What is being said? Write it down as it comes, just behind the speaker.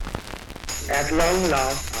At long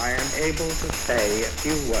last, I am able to say a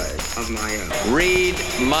few words of my own. Read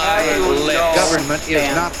my lips. Government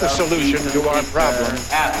is not the solution to our problem.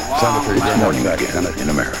 Solitary this morning I get in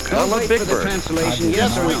America. I'm a big bird.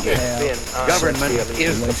 Yes, we can. Government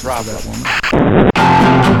is the problem.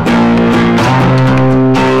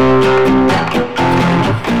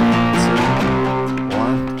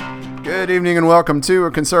 Good evening and welcome to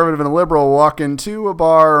A Conservative and a Liberal Walk Into a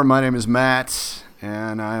Bar. My name is Matt,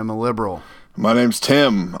 and I am a liberal. My name's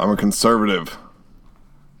Tim. I'm a conservative.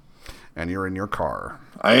 And you're in your car.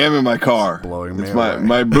 I am in my car. Blowing me it's away.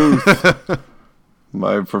 my booth.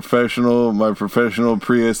 my professional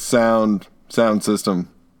Prius sound system.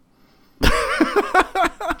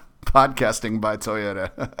 Podcasting by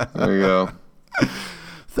Toyota. There you go.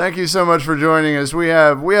 Thank you so much for joining us. We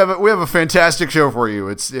have a fantastic show for you.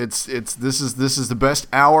 This is the best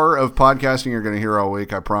hour of podcasting you're going to hear all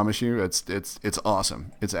week. I promise you. It's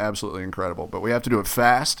awesome. It's absolutely incredible. But we have to do it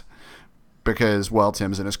fast because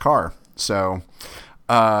Tim's in his car. So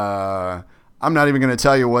I'm not even going to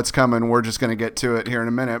tell you what's coming. We're just going to get to it here in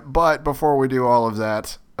a minute. But before we do all of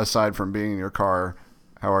that, aside from being in your car,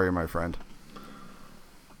 how are you, my friend?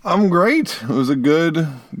 I'm great. It was a good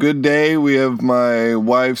day. We have my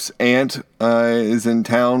wife's aunt is in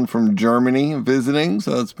town from Germany visiting,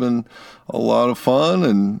 so it's been a lot of fun,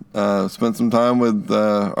 and spent some time with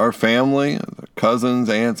our family, cousins,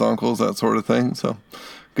 aunts, uncles, that sort of thing. So,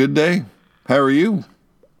 good day. How are you?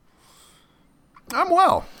 I'm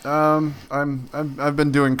well. I've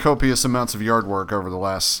been doing copious amounts of yard work over the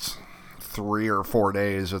last 3 or 4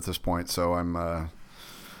 days at this point, so I'm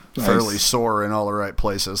fairly sore in all the right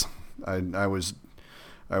places. I was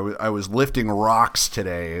lifting rocks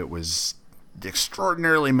today. It was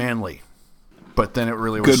extraordinarily manly, but then it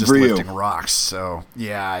really was just lifting rocks. So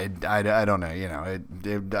yeah, I don't know. You know,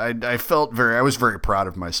 I was very proud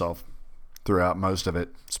of myself throughout most of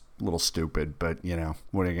it. It's a little stupid, but you know,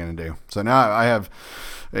 what are you going to do? So now I have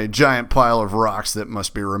a giant pile of rocks that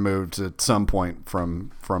must be removed at some point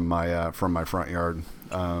from my front yard.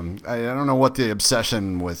 I don't know what the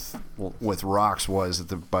obsession with rocks was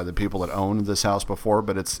by the people that owned this house before,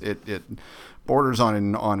 but it borders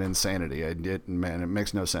on insanity. It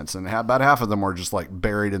makes no sense. And about half of them were just like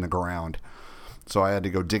buried in the ground. So I had to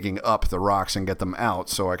go digging up the rocks and get them out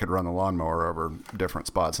so I could run the lawnmower over different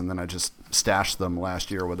spots. And then I just stashed them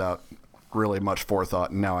last year without really much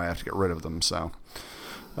forethought, and now I have to get rid of them. So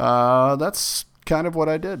that's kind of what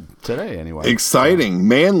I did today anyway. Exciting.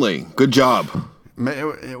 Manly. Good job.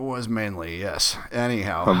 It was manly, yes.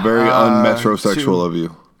 Anyhow. I'm very unmetrosexual of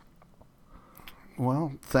you.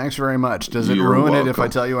 Well, thanks very much. Does it ruin it if I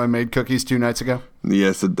tell you I made cookies 2 nights ago?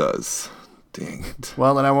 Yes, it does. Dang it.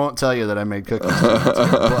 Well, then I won't tell you that I made cookies 2 nights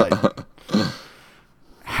ago. But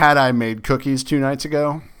had I made cookies 2 nights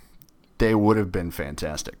ago, they would have been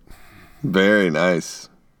fantastic. Very nice.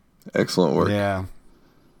 Excellent work. Yeah.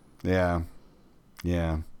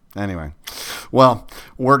 Anyway, well,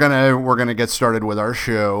 we're gonna get started with our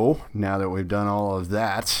show now that we've done all of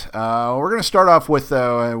that. We're gonna start off with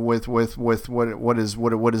what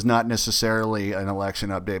is not necessarily an election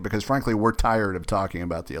update, because frankly we're tired of talking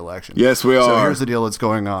about the election. Yes, we are. So here's the deal that's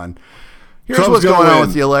going on. Here's what's going on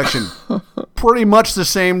with the election. Pretty much the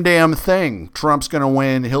same damn thing. Trump's gonna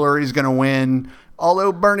win. Hillary's gonna win.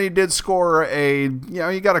 Although Bernie did score he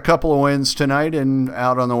got a couple of wins tonight and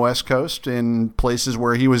out on the West Coast in places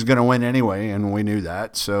where he was going to win anyway, and we knew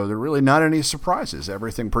that. So there are really not any surprises.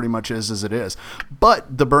 Everything pretty much is as it is.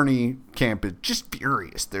 But the Bernie camp is just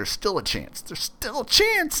furious. There's still a chance. There's still a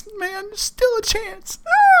chance, man. There's still a chance.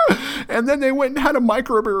 Ah! And then they went and had a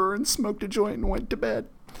microbrewer and smoked a joint and went to bed.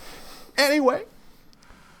 Anyway.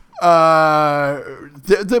 Honestly,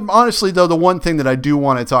 though, the one thing that I do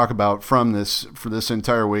want to talk about for this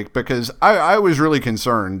entire week, because I was really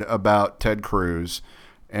concerned about Ted Cruz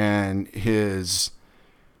and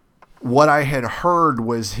what I had heard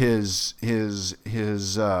was his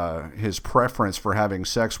preference for having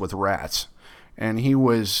sex with rats, and he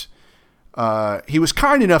was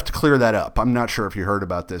kind enough to clear that up. I'm not sure if you heard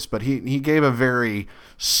about this, but he gave a very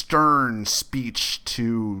stern speech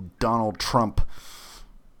to Donald Trump,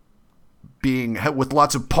 with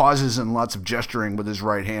lots of pauses and lots of gesturing with his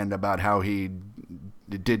right hand about how he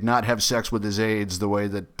did not have sex with his aides the way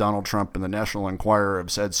that Donald Trump and the National Enquirer have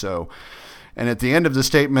said so. And at the end of the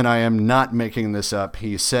statement, I am not making this up,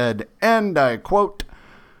 he said, and I quote,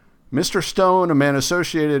 "Mr. Stone, a man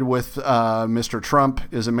associated with Mr. Trump,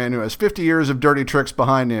 is a man who has 50 years of dirty tricks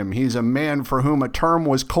behind him. He's a man for whom a term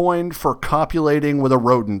was coined for copulating with a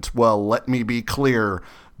rodent. Well, let me be clear.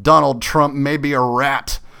 Donald Trump may be a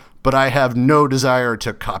rat, but I have no desire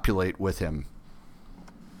to copulate with him."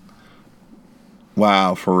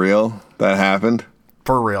 Wow, for real? That happened?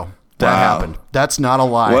 For real. That Wow. happened. That's not a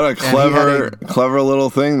lie. What a clever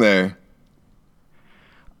little thing there.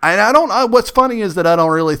 And I don't. What's funny is that I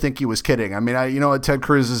don't really think he was kidding. I mean, Ted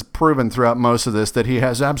Cruz has proven throughout most of this that he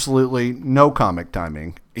has absolutely no comic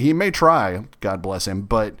timing. He may try, God bless him,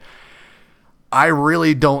 but I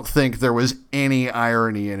really don't think there was any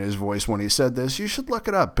irony in his voice when he said this. You should look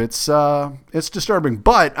it up. It's disturbing.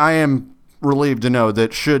 But I am relieved to know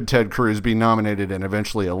that should Ted Cruz be nominated and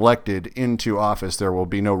eventually elected into office, there will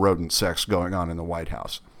be no rodent sex going on in the White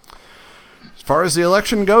House. As far as the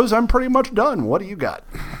election goes, I'm pretty much done. What do you got?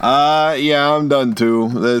 Yeah, I'm done too.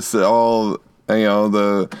 This all,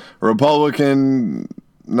 the Republican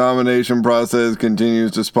nomination process continues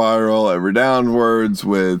to spiral ever downwards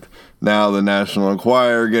with now the National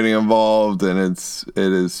Enquirer getting involved, and it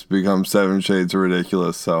has become 7 shades of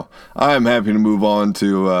ridiculous. So I am happy to move on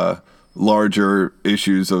to larger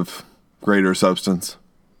issues of greater substance.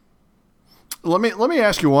 Let me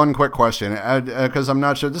ask you one quick question, because I'm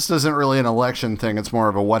not sure. This isn't really an election thing. It's more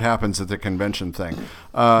of a what happens at the convention thing.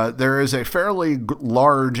 There is a fairly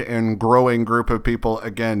large and growing group of people,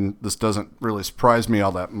 again, this doesn't really surprise me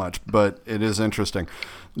all that much, but it is interesting,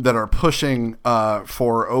 that are pushing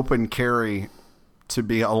for open carry to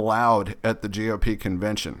be allowed at the GOP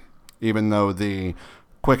convention, even though the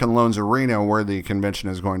Quicken Loans Arena, where the convention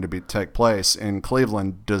is going to take place in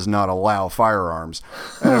Cleveland, does not allow firearms.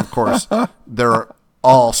 And of course, they're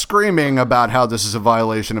all screaming about how this is a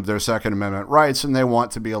violation of their Second Amendment rights, and they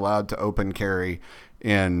want to be allowed to open carry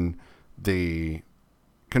in the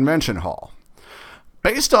convention hall.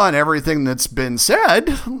 Based on everything that's been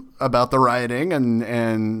said about the rioting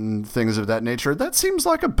and things of that nature, that seems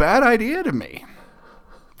like a bad idea to me.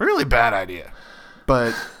 Really bad idea.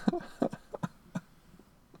 But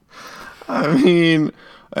I mean,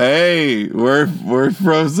 hey, we're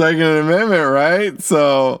pro Second Amendment, right?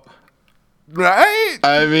 So, right?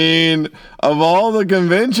 I mean, of all the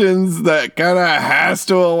conventions that kind of has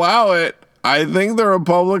to allow it, I think the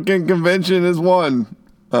Republican convention is one.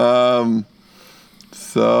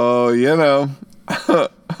 So,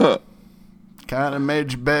 kind of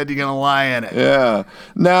made your bed, you're gonna lie in it. Yeah.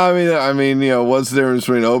 No, I mean, what's the difference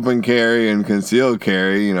between open carry and concealed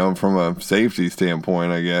carry? From a safety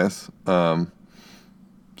standpoint, I guess.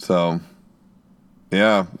 So,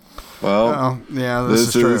 yeah. Well, yeah, this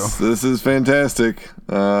is true. This is fantastic.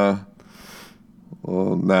 Well,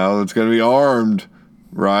 now it's going to be armed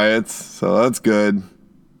riots, so that's good.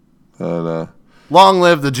 But, long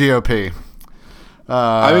live the GOP.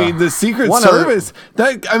 The Secret Service,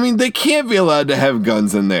 they can't be allowed to have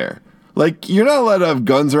guns in there. Like, you're not allowed to have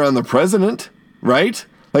guns around the president, right?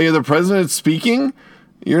 Like, if the president's speaking,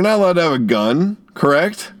 you're not allowed to have a gun,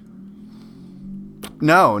 correct?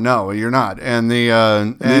 No, you're not. And these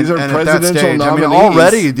are presidential at that stage, nominees.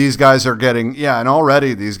 Already these guys are getting, and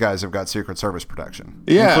already these guys have got Secret Service protection,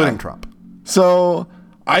 including Trump. So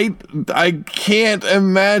I can't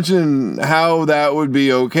imagine how that would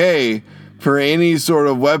be okay for any sort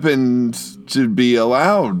of weapons to be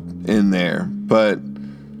allowed in there. But,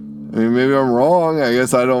 maybe I'm wrong. I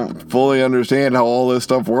guess I don't fully understand how all this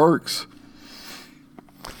stuff works.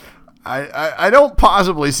 I don't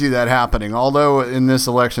possibly see that happening, although in this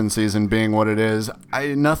election season being what it is,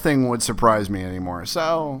 nothing would surprise me anymore.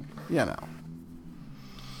 So,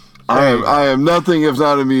 I am nothing if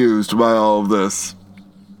not amused by all of this.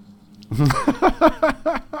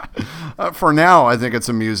 For now, I think it's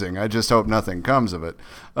amusing. I just hope nothing comes of it.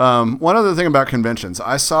 One other thing about conventions,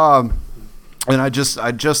 I saw, and I just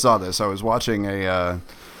saw this. I was watching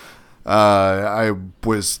I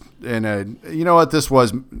was in a, this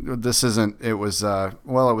was, I was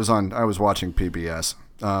watching PBS.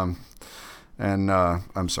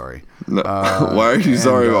 I'm sorry. No, why are you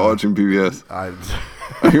sorry about watching PBS?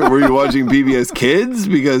 Were you watching PBS Kids?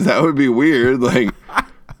 Because that would be weird. Like,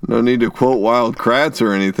 no need to quote Wild Kratts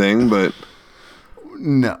or anything, but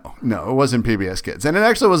no, it wasn't PBS Kids, and it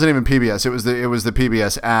actually wasn't even PBS. It was the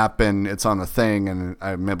PBS app, and it's on the thing, and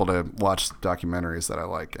I'm able to watch documentaries that I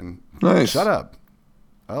like. And nice. Shut up.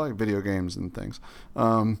 I like video games and things.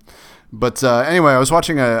 But anyway, I was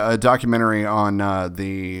watching a documentary on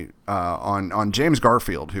on James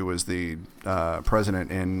Garfield, who was the president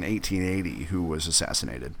in 1880, who was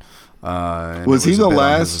assassineted. Was he the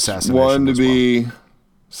last one to be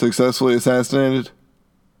successfully assassinated?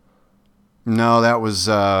 No, that was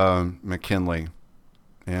McKinley.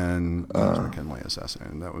 And was McKinley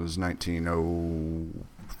assassinated? That was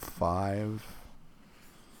 1905,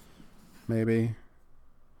 maybe.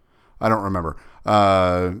 I don't remember.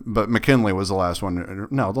 But McKinley was the last one.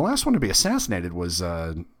 No, the last one to be assassinated was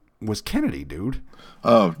Kennedy, dude.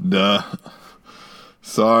 Oh, duh.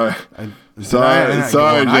 Sorry, I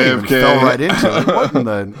JFK. fell right into it. What in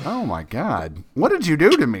the? Oh my God! What did you do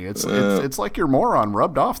to me? It's like your moron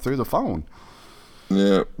rubbed off through the phone.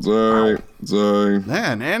 Yeah, sorry.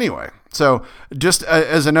 Man, anyway. So, just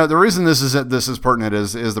as a note, the reason this is pertinent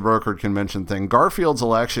is the brokered convention thing. Garfield's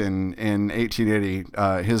election in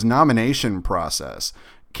 1880, his nomination process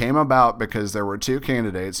came about because there were two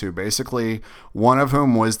candidates who basically, one of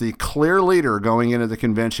whom was the clear leader going into the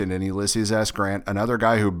convention in Ulysses S. Grant, another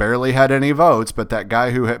guy who barely had any votes, but that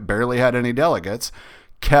guy who barely had any delegates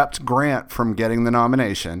kept Grant from getting the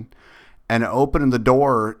nomination and opened the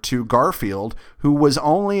door to Garfield, who was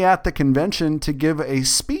only at the convention to give a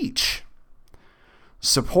speech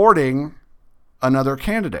supporting another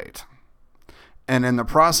candidate. And in the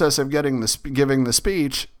process of giving the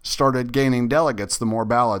speech, started gaining delegates the more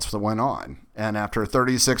ballots that went on. And after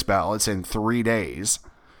 36 ballots in 3 days,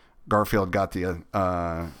 Garfield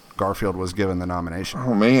was given the nomination.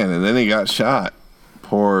 Oh man, and then he got shot.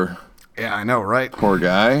 Poor. Yeah, I know, right? Poor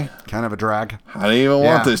guy. Kind of a drag. I didn't even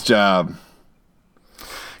want this job.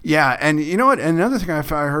 Yeah, and you know what? Another thing I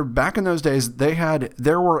heard back in those days,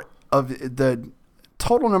 there were of the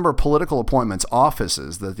total number of political appointments,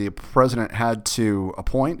 offices that the president had to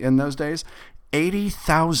appoint in those days,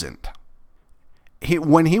 80,000.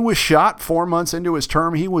 When he was shot 4 months into his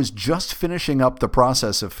term, he was just finishing up the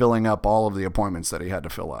process of filling up all of the appointments that he had to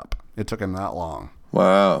fill up. It took him that long.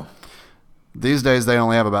 Wow. These days, they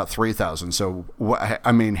only have about 3,000. So,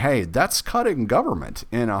 I mean, hey, that's cutting government.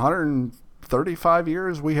 In 135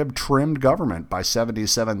 years, we have trimmed government by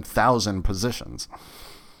 77,000 positions.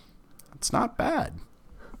 It's not bad.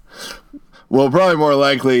 Well, probably more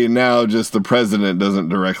likely now just the president doesn't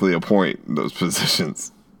directly appoint those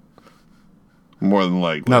positions. More than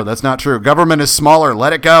likely. No, that's not true. Government is smaller.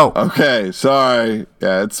 Let it go. Okay, sorry.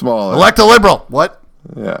 Yeah, it's smaller. Elect a liberal. What?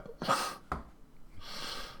 Yeah.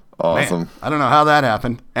 Awesome. Man, I don't know how that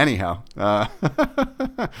happened. Anyhow, not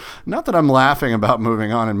that I'm laughing about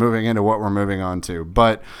moving on and moving into what we're moving on to,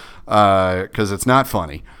 but because it's not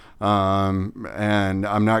funny. And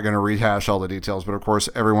I'm not going to rehash all the details, but of course,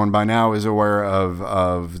 everyone by now is aware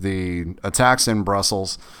of the attacks in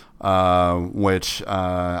Brussels, which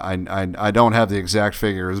I don't have the exact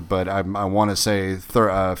figures, but I want to say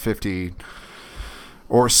 50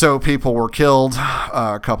 or so people were killed,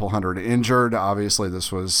 a couple hundred injured. Obviously,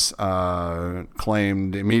 this was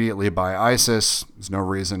claimed immediately by ISIS. There's no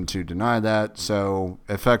reason to deny that. So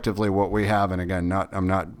effectively what we have, and again, I'm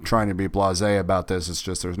not trying to be blasé about this, it's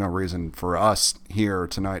just there's no reason for us here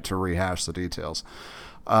tonight to rehash the details.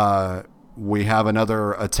 We have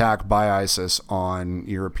another attack by ISIS on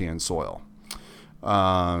European soil.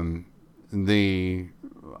 And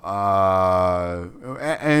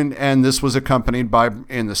this was accompanied by,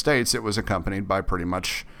 in the States, it was accompanied by pretty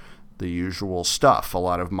much the usual stuff. A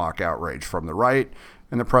lot of mock outrage from the right,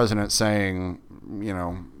 and the president saying, you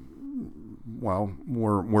know, well,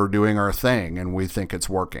 we're doing our thing and we think it's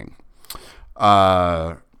working.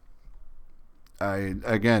 Again,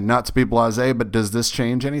 not to be blasé, but does this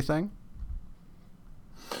change anything?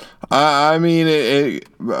 I mean, it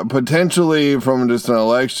potentially from just an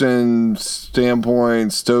election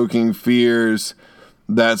standpoint, stoking fears,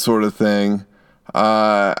 that sort of thing.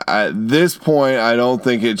 At this point, I don't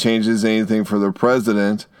think it changes anything for the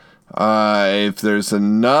president. If there's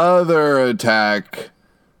another attack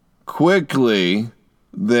quickly,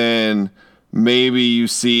 then maybe you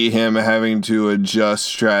see him having to adjust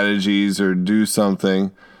strategies or do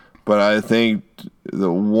something. But I think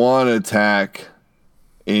the one attack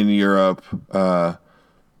in Europe, I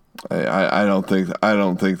don't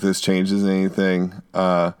think this changes anything.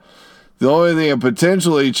 The only thing it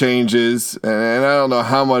potentially changes, and I don't know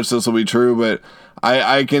how much this will be true, but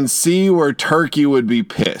I can see where Turkey would be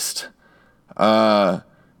pissed, in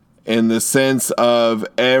the sense of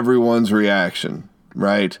everyone's reaction,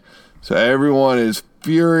 right? So everyone is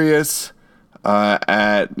furious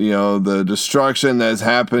at the destruction that's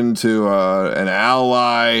happened to an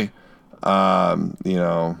ally. I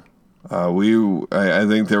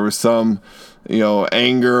think there was some,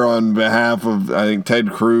 anger on behalf of, I think,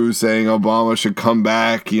 Ted Cruz saying Obama should come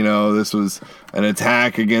back. This was an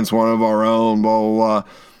attack against one of our own, blah, blah, blah.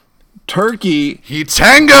 Turkey. He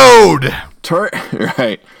tangoed.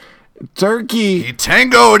 Right. Turkey. He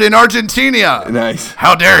tangoed in Argentina. Nice.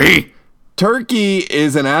 How dare he? Turkey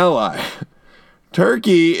is an ally.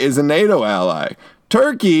 Turkey is a NATO ally.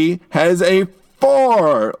 Turkey has a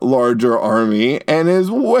far larger army and is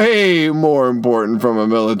way more important from a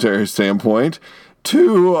military standpoint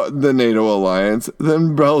to the NATO alliance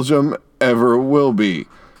than Belgium ever will be.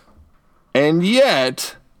 And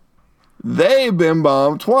yet, They've been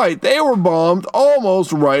bombed twice. They were bombed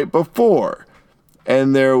almost right before.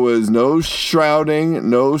 And there was no shouting,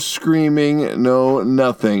 no screaming, no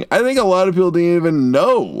nothing. I think a lot of people didn't even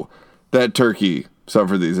know that Turkey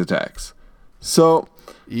suffered these attacks. So,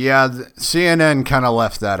 yeah, CNN kind of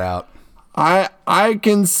left that out. I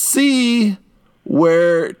can see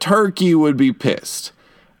where Turkey would be pissed.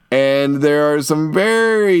 And there are some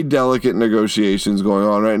very delicate negotiations going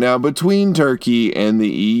on right now between Turkey and the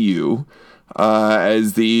EU,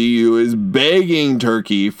 as the EU is begging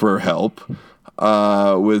Turkey for help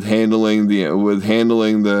with handling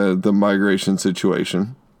the migration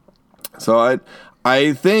situation. So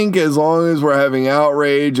I think as long as we're having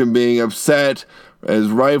outrage and being upset, as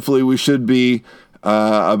rightfully we should be,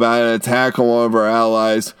 about an attack on one of our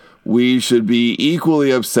allies, we should be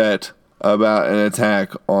equally upset about an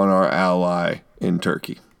attack on our ally in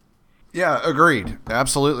Turkey. Yeah, agreed.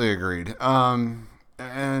 Absolutely agreed. And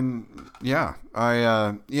yeah,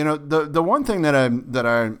 the one thing that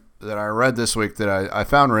I read this week that I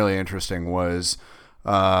found really interesting was,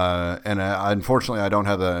 unfortunately I don't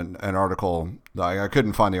have an article. I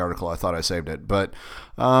couldn't find the article. I thought I saved it, but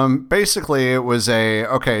basically it was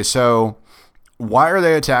so why are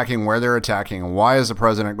they attacking where they're attacking, and why is the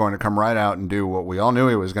president going to come right out and do what we all knew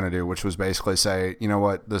he was going to do, which was basically say, you know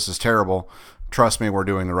what, this is terrible. Trust me, we're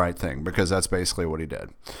doing the right thing, because that's basically what he did.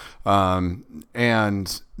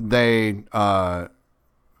 And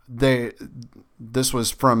this was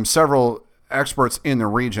from several experts in the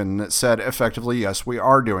region that said effectively, yes, we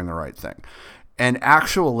are doing the right thing. And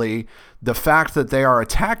actually, the fact that they are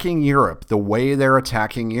attacking Europe the way they're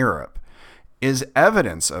attacking Europe is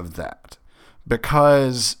evidence of that.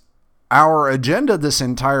 Because our agenda this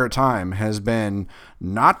entire time has been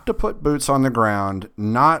not to put boots on the ground,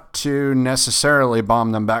 not to necessarily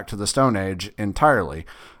bomb them back to the Stone Age entirely.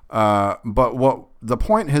 But what the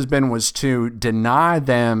point has been was to deny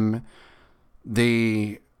them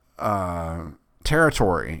the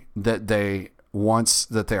territory that they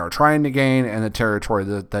are trying to gain, and the territory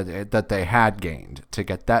that they had gained, to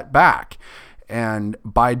get that back. And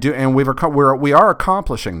we are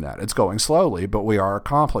accomplishing that. It's going slowly, but we are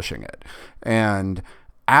accomplishing it. And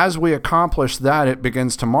as we accomplish that, it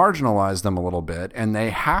begins to marginalize them a little bit, and they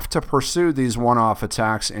have to pursue these one-off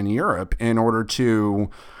attacks in Europe in order to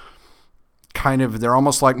they're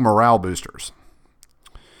almost like morale boosters.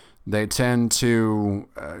 They tend to,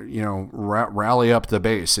 rally up the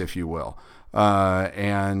base, if you will,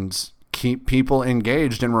 and keep people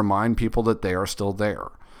engaged and remind people that they are still there.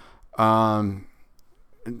 That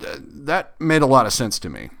made a lot of sense to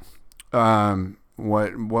me.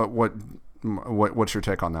 What's your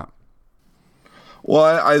take on that?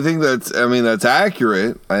 Well, I think that's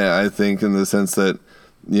accurate. I think in the sense that,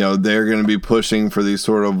 they're going to be pushing for these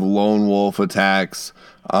sort of lone wolf attacks,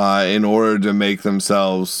 in order to make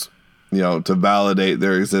themselves, to validate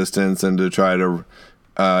their existence and to try to,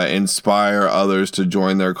 inspire others to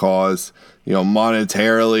join their cause.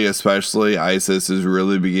 Monetarily, especially, ISIS is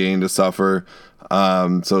really beginning to suffer.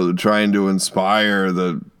 So trying to inspire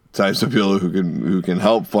the types of people who can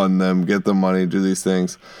help fund them, get them money, do these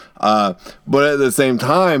things. But at the same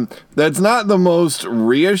time, that's not the most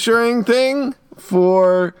reassuring thing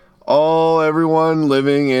for everyone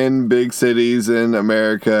living in big cities in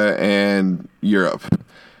America and Europe.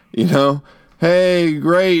 Hey,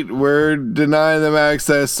 great, we're denying them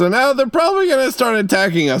access, so now they're probably going to start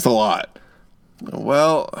attacking us a lot.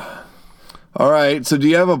 Well, all right. So do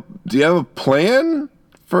you have a plan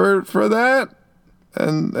for that?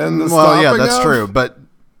 And the well, yeah, that's true. But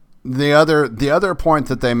the other point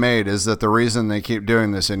that they made is that the reason they keep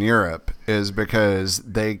doing this in Europe is because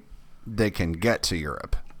they can get to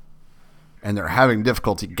Europe, and they're having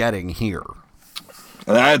difficulty getting here.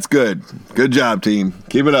 That's good. Good job, team.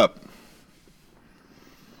 Keep it up.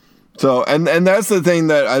 So, and that's the thing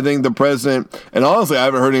that I think the president, and honestly, I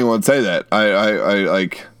haven't heard anyone say that. I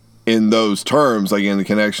like in those terms, like in the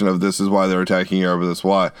connection of this is why they're attacking Europe, this is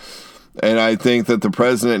why. And I think that the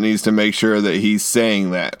president needs to make sure that he's saying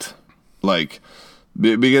that, like,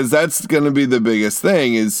 because that's going to be the biggest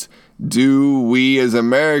thing is, do we as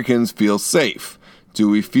Americans feel safe? Do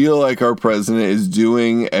we feel like our president is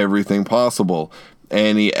doing everything possible?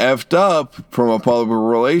 And he effed up from a public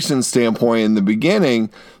relations standpoint in the beginning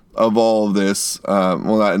of all of this. I'll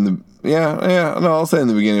say in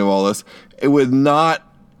the beginning of all this, with not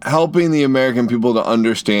helping the American people to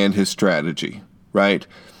understand his strategy, right?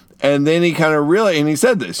 And then he kind of realized, and he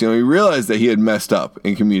said this, he realized that he had messed up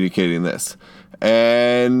in communicating this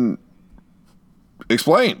and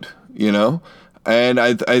explained, and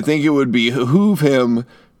I think it would behoove him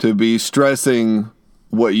to be stressing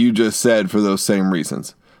what you just said for those same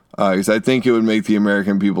reasons. because I think it would make the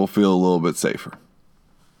American people feel a little bit safer.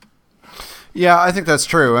 Yeah, I think that's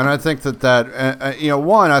true, and I think that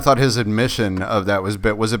one, I thought his admission of that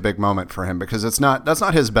was a big moment for him because that's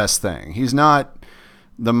not his best thing. He's not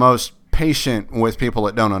the most patient with people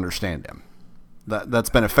that don't understand him. That's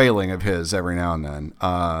been a failing of his every now and then,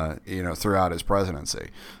 throughout his presidency.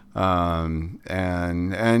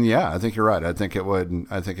 And yeah, I think you're right. I think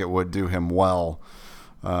it would do him well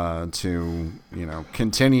to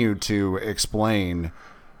continue to explain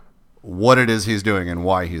what it is he's doing and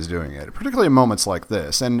why he's doing it, particularly in moments like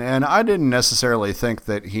this. And I didn't necessarily think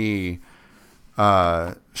that he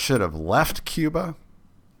should have left Cuba,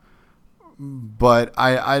 but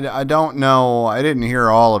I don't know. I didn't hear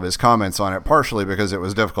all of his comments on it, partially because it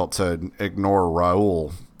was difficult to ignore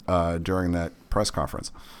Raul during that press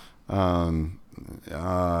conference. Although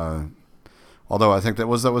I think that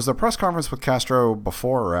was the press conference with Castro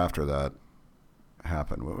before or after that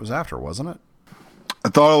happened. It was after, wasn't it? I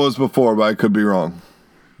thought it was before, but I could be wrong.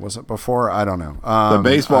 Was it before? I don't know. The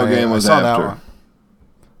baseball game was after.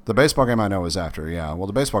 The baseball game I know was after, yeah. Well,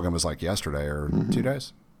 the baseball game was like yesterday or 2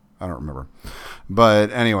 days. I don't remember.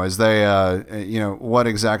 But anyways, they, what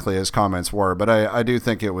exactly his comments were. But I do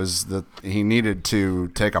think it was that he needed to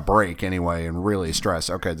take a break anyway and really stress,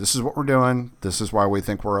 okay, this is what we're doing. This is why we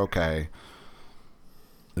think we're okay.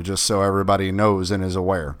 Just so everybody knows and is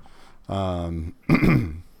aware.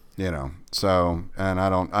 So, and I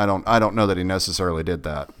don't know that he necessarily did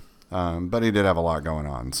that. But he did have a lot going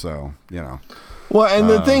on. So, Well, and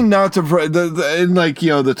the thing not to,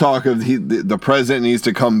 the talk of the president needs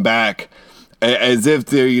to come back as if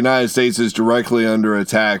the United States is directly under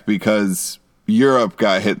attack because Europe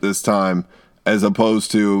got hit this time, as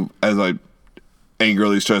opposed to, as I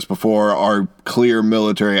angrily stressed before, our clear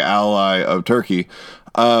military ally of Turkey.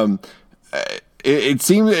 It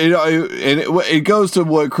seems, it goes to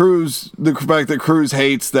what the fact that Cruz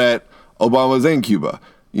hates that Obama's in Cuba.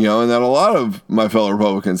 And that a lot of my fellow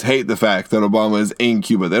Republicans hate the fact that Obama is in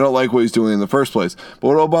Cuba. They don't like what he's doing in the first place.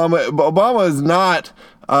 But Obama is not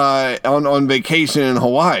on vacation in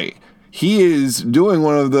Hawaii. He is doing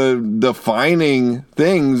one of the defining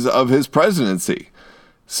things of his presidency.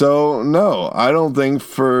 So, no, I don't think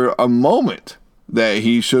for a moment that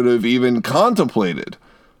he should have even contemplated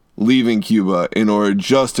leaving Cuba in order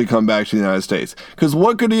just to come back to the United States. Because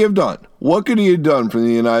what could he have done? What could he have done from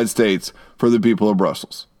the United States for the people of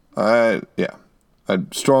Brussels? I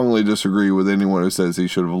strongly disagree with anyone who says he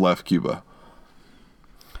should have left Cuba.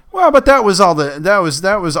 Well, but that was all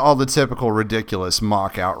the typical ridiculous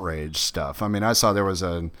mock outrage stuff. I mean, I saw there was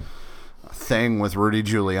a thing with Rudy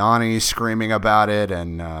Giuliani screaming about it,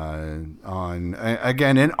 and and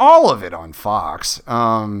all of it on Fox.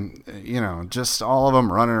 Just all of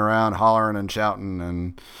them running around, hollering and shouting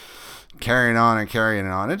and carrying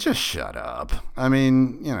on. It just shut up. I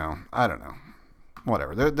mean, I don't know.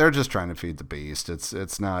 Whatever. They're just trying to feed the beast.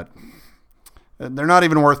 It's not. They're not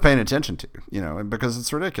even worth paying attention to, because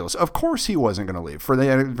it's ridiculous. Of course, he wasn't going to leave for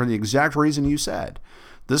the exact reason you said.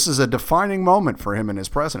 This is a defining moment for him in his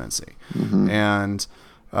presidency, and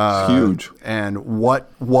huge. And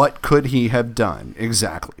what could he have done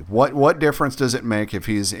exactly? What difference does it make if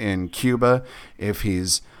he's in Cuba, if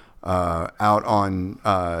he's out on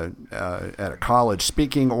at a college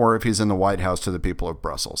speaking, or if he's in the White House to the people of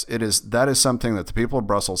Brussels? That is something that the people of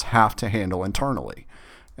Brussels have to handle internally,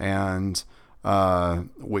 and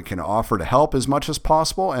we can offer to help as much as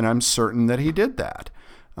possible, and I'm certain that he did that.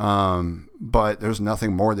 But there's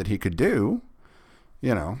nothing more that he could do,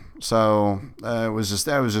 So that was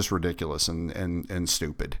just ridiculous and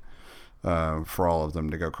stupid for all of them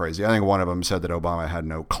to go crazy. I think one of them said that Obama had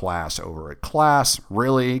no class over it. Class,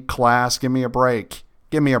 really? Class? Give me a break.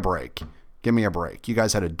 Give me a break. You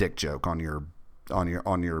guys had a dick joke on your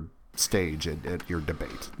stage at your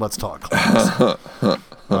debate. Let's talk class.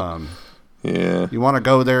 Yeah. You want to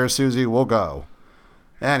go there, Susie? We'll go.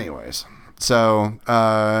 Anyways. So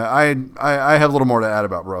I have a little more to add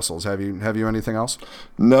about Brussels. Have you anything else?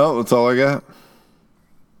 No, that's all I got.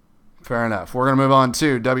 Fair enough. We're going to move on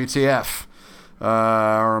to WTF,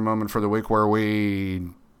 our moment for the week where we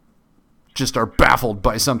just are baffled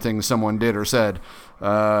by something someone did or said.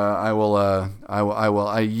 I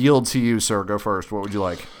yield to you, sir. Go first. What would you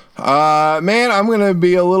like? Man, I'm going to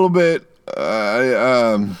be a little bit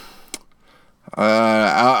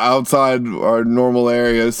outside our normal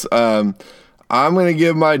areas. I'm going to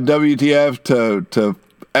give my WTF to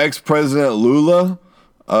ex-President Lula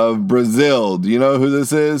of Brazil. Do you know who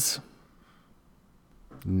this is?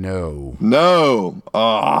 No.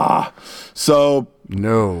 So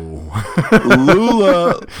No.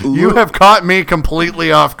 Lula. You have caught me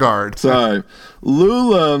completely off guard. Sorry.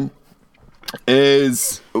 Lula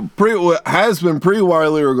has been pretty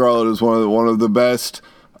widely regarded as one of the best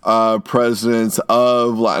presidents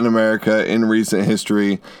of Latin America in recent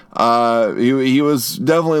history. He was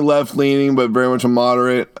definitely left leaning, but very much a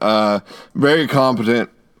moderate. Very competent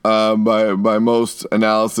by most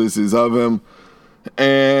analyses of him,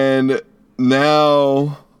 and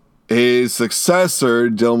now his successor,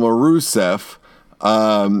 Dilma Rousseff,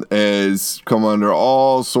 has come under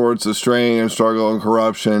all sorts of strain and struggle and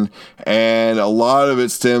corruption, and a lot of it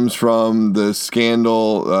stems from the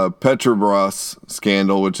scandal, Petrobras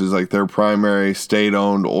scandal, which is like their primary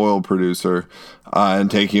state-owned oil producer, and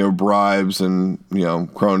taking of bribes and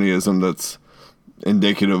cronyism that's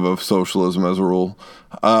indicative of socialism as a rule,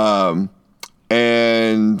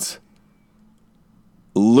 and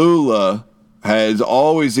Lula has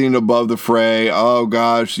always seemed above the fray. Oh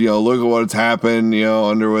gosh, look at what's happened,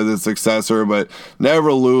 under with his successor, but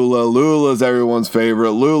never Lula. Lula's everyone's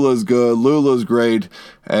favorite. Lula's good. Lula's great.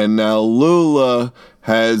 And now Lula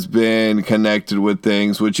has been connected with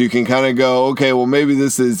things which you can kind of go, okay, well, maybe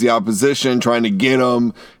this is the opposition trying to get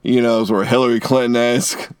him, sort of Hillary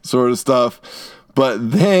Clinton-esque sort of stuff.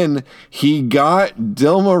 But then he got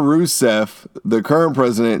Dilma Rousseff, the current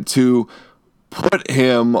president, to put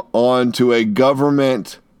him onto a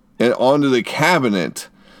government and onto the cabinet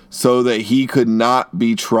so that he could not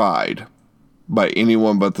be tried by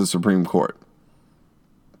anyone but the Supreme Court,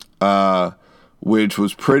 which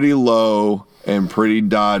was pretty low and pretty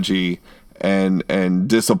dodgy and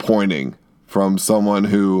disappointing from someone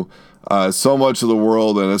who so much of the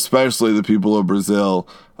world, and especially the people of Brazil,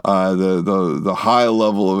 the high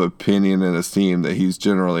level of opinion and esteem that he's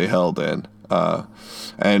generally held in.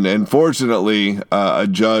 And fortunately, a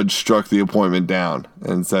judge struck the appointment down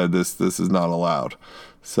and said this is not allowed.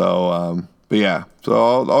 So, but yeah,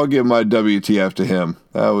 so I'll give my WTF to him.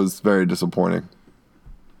 That was very disappointing.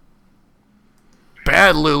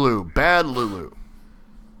 Bad Lulu.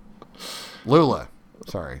 Lula.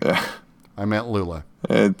 Sorry. Yeah. I meant Lula.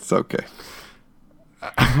 It's okay.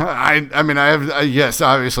 I mean, I have yes,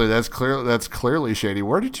 obviously that's clearly shady.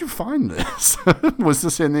 Where did you find this? Was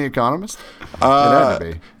this in The Economist? It had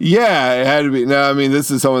to be. Yeah, it had to be. No, I mean, this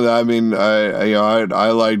is something that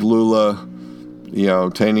I liked Lula,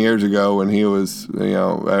 10 years ago when he was,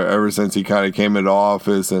 ever since he kind of came into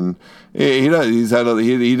office, and he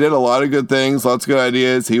did a lot of good things, lots of good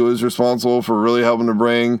ideas. He was responsible for really helping to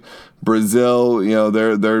bring Brazil,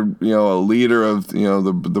 they're a leader of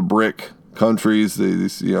the BRIC countries,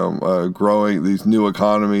 these growing, these new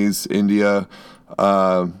economies, India,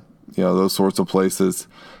 those sorts of places,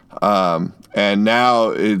 and now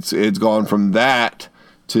it's gone from that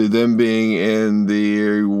to them being in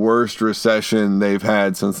the worst recession they've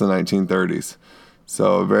had since the 1930s.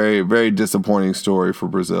 So a very, very disappointing story for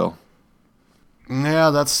Brazil. Yeah,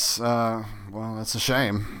 that's that's a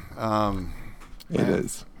shame. It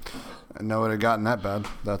is. I know it had gotten that bad.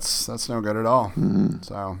 That's no good at all. Mm-hmm.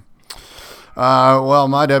 So. Well,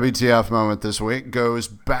 my WTF moment this week goes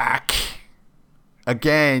back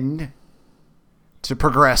again to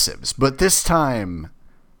progressives, but this time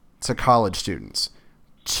to college students.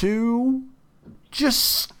 Two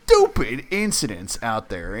just stupid incidents out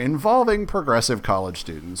there involving progressive college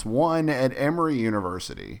students. One at Emory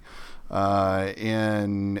University,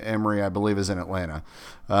 in Emory, I believe, is in Atlanta,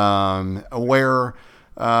 where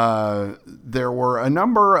there were a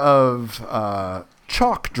number of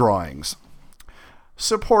chalk drawings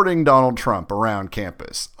supporting Donald Trump around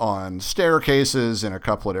campus on staircases and a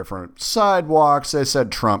couple of different sidewalks. They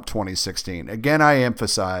said Trump 2016. Again, I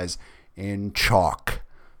emphasize in chalk.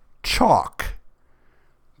 Chalk.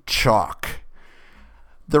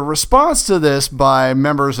 The response to this by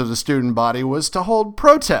members of the student body was to hold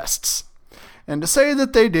protests and to say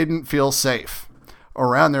that they didn't feel safe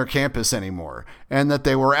around their campus anymore and that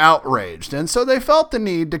they were outraged. And so they felt the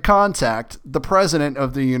need to contact the president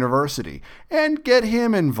of the university and get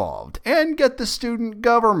him involved and get the student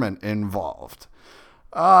government involved.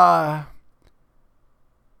 What?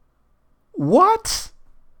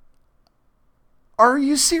 Are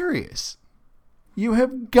you serious? You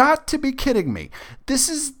have got to be kidding me. This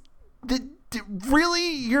is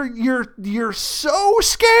really, you're so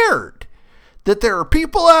scared that there are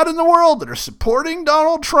people out in the world that are supporting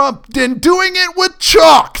Donald Trump and doing it with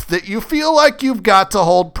chalk that you feel like you've got to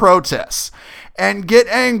hold protests and get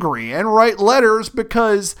angry and write letters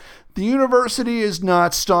because the university is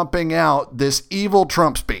not stomping out this evil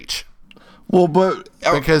Trump speech. Well, but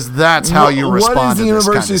because that's how you respond. What is the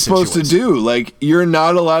university supposed to do? Like, you're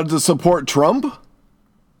not allowed to support Trump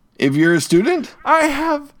if you're a student? I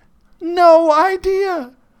have no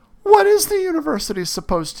idea. What is the university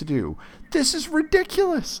supposed to do? This is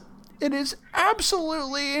ridiculous. It is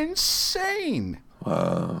absolutely insane.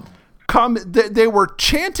 Wow. They were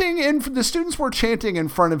chanting the students were chanting in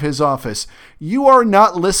front of his office. You are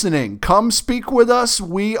not listening. Come speak with us.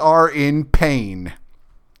 We are in pain.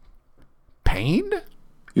 Pain?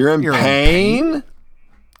 You're in pain?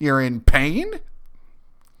 You're in pain?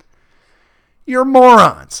 You're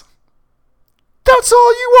morons. That's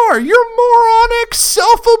all you are. You're moronic,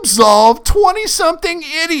 self-absolved, 20-something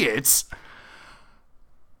idiots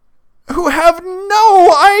who have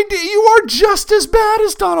no idea. You are just as bad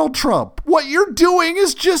as Donald Trump. What you're doing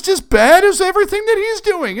is just as bad as everything that he's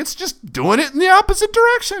doing. It's just doing it in the opposite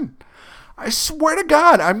direction. I swear to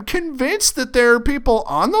God, I'm convinced that there are people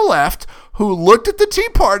on the left who looked at the Tea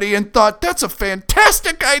Party and thought, that's a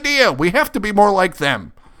fantastic idea. We have to be more like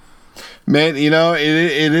them. Man,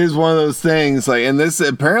 it is one of those things, like, and this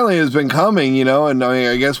apparently has been coming, and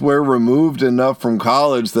I guess we're removed enough from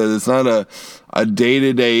college that it's not a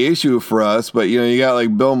day-to-day issue for us, but, you got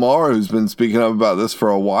like Bill Maher, who's been speaking up about this for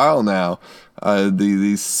a while now,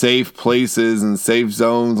 these safe places and safe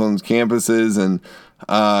zones on campuses, and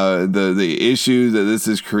the issue that this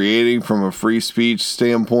is creating from a free speech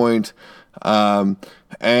standpoint.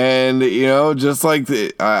 And, just like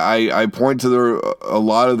I point to a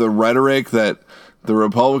lot of the rhetoric that the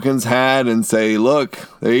Republicans had and say, look,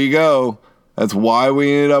 there you go. That's why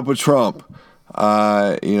we ended up with Trump.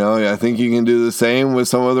 I think you can do the same with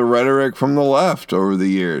some of the rhetoric from the left over the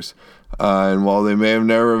years. And while they may have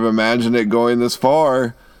never have imagined it going this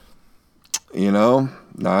far, neither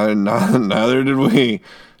did we.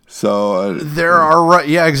 So there are,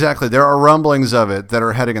 exactly. There are rumblings of it that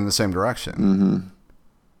are heading in the same direction. Mm-hmm.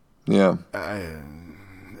 Yeah.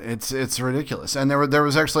 It's ridiculous. And there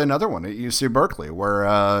was actually another one at UC Berkeley where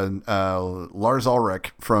Lars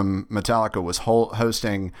Ulrich from Metallica was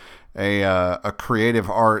hosting a creative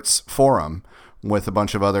arts forum with a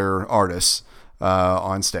bunch of other artists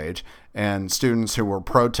on stage, and students who were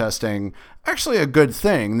protesting actually a good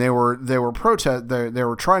thing. They were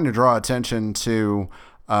trying to draw attention to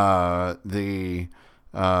the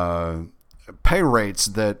pay rates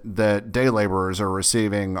that day laborers are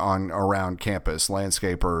receiving around campus,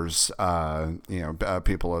 landscapers,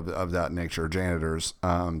 people of that nature, janitors,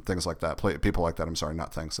 things like that, people like that. I'm sorry,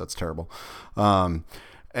 not things. That's terrible. But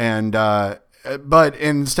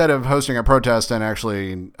instead of hosting a protest and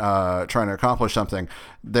actually trying to accomplish something,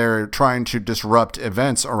 they're trying to disrupt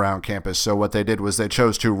events around campus. So what they did was they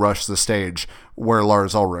chose to rush the stage where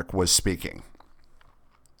Lars Ulrich was speaking,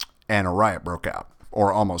 and a riot broke out.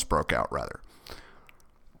 Or almost broke out, rather.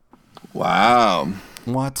 Wow.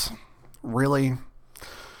 What? Really?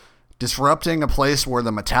 Disrupting a place where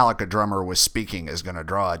the Metallica drummer was speaking is going to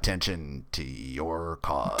draw attention to your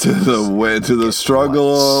cause. To the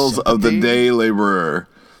struggles of the day laborer.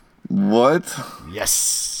 What?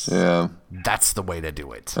 Yes. Yeah. That's the way to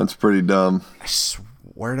do it. That's pretty dumb. I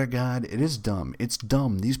swear to God, it is dumb. It's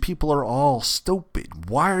dumb. These people are all stupid.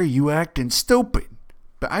 Why are you acting stupid?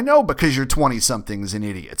 But I know, because you're 20-somethings and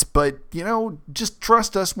idiots. But, just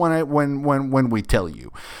trust us when we tell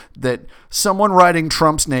you that someone writing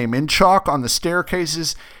Trump's name in chalk on the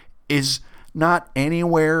staircases is not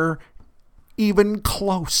anywhere even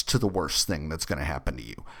close to the worst thing that's going to happen to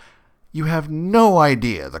you. You have no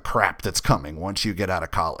idea the crap that's coming once you get out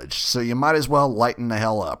of college. So you might as well lighten the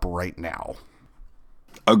hell up right now.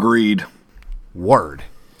 Agreed. Word.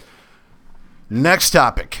 Next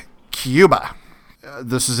topic, Cuba.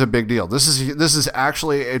 This is a big deal. This is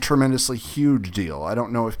actually a tremendously huge deal. I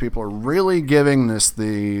don't know if people are really giving this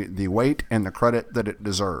the weight and the credit that it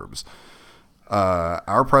deserves.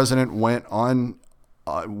 Our president went to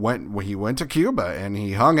Cuba, and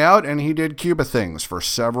he hung out and he did Cuba things for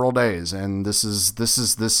several days, and this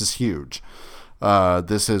is huge.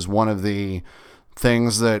 This is one of the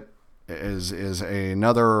things that is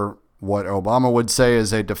another, what Obama would say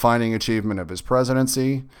is a defining achievement of his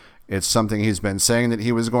presidency. It's something he's been saying that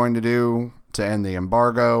he was going to do to end the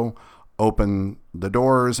embargo, open the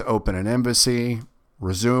doors, open an embassy,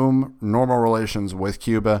 resume normal relations with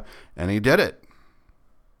Cuba, and he did it.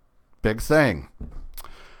 Big thing.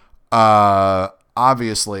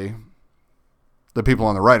 Obviously, the people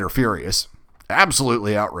on the right are furious,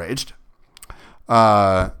 absolutely outraged.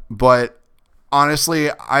 But honestly,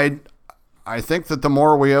 I think that the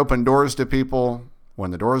more we open doors to people,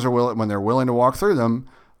 when they're willing to walk through them,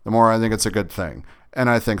 the more I think it's a good thing. And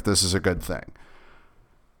I think this is a good thing.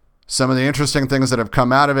 Some of the interesting things that have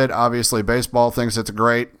come out of it, obviously baseball thinks it's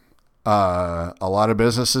great. A lot of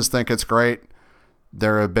businesses think it's great.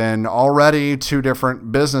 There have been already 2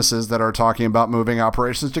 different businesses that are talking about moving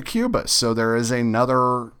operations to Cuba. So there is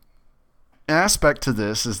another aspect to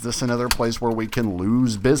this. Is this another place where we can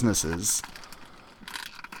lose businesses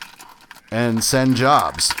and send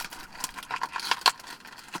jobs?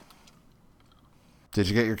 Did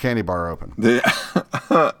you get your candy bar open?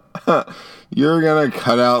 You're going to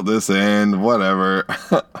cut out this end, whatever.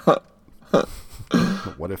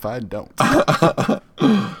 What if I don't?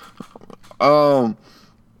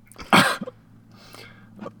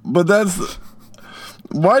 But that's...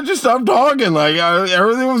 Why'd you stop talking? Like,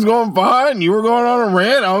 everything was going fine. You were going on a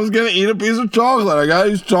rant. I was going to eat a piece of chocolate. I got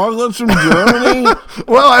these chocolates from Germany.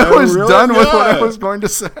 Well, I was really done with what I was going to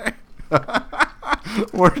say.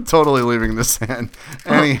 We're totally leaving this in.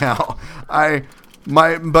 Anyhow,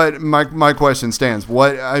 my question stands.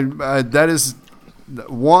 That is...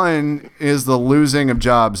 One is the losing of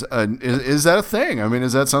jobs. Is that a thing? I mean,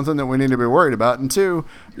 is that something that we need to be worried about? And 2,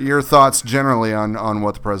 your thoughts generally on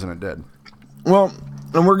what the president did. Well,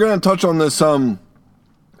 and we're going to touch on this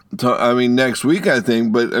next week, I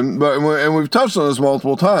think. But we've touched on this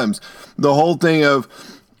multiple times. The whole thing of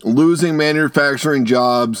losing manufacturing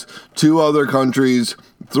jobs to other countries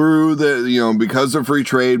through because of free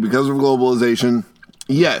trade, because of globalization.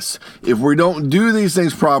 Yes, if we don't do these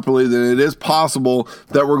things properly, then it is possible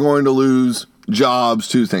that we're going to lose jobs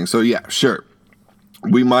to things. So yeah, sure.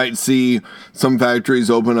 We might see some factories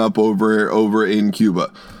open up over in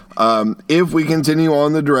Cuba if we continue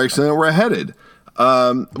on the direction that we're headed.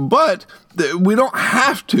 But we don't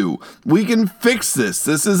have to. We can fix this.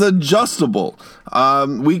 This is adjustable.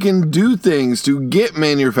 We can do things to get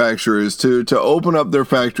manufacturers to open up their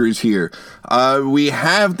factories here. We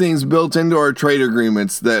have things built into our trade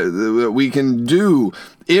agreements that we can do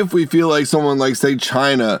if we feel like someone like, say,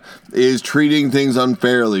 China is treating things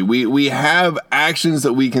unfairly. We have actions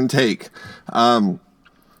that we can take.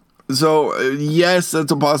 So yes,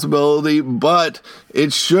 that's a possibility, but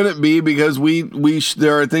it shouldn't be, because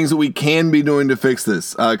there are things that we can be doing to fix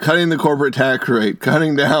this. Cutting the corporate tax rate,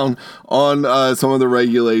 cutting down on some of the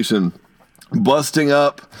regulation, busting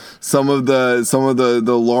up some of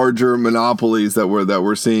the larger monopolies that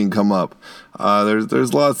we're seeing come up.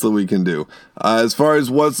 There's lots that we can do. As far as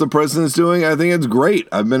what the president's doing, I think it's great.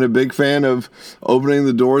 I've been a big fan of opening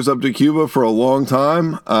the doors up to Cuba for a long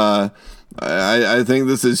time. I think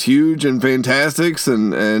this is huge and fantastic,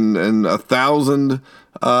 and 1,000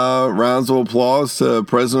 rounds of applause to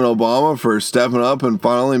President Obama for stepping up and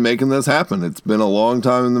finally making this happen. It's been a long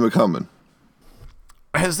time in the coming.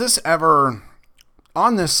 Has this ever,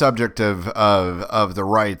 on this subject of the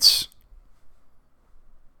rights,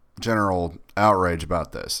 general outrage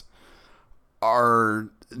about this,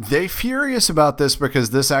 are they furious about this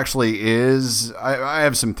because this actually is, I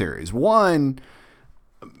have some theories. One,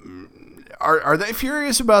 Are they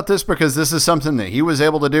furious about this because this is something that he was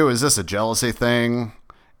able to do? Is this a jealousy thing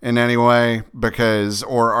in any way?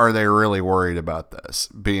 Or are they really worried about this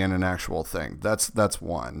being an actual thing? That's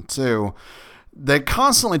one. 2, they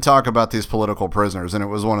constantly talk about these political prisoners, and it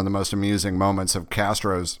was one of the most amusing moments of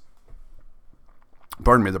the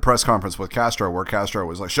press conference with Castro, where Castro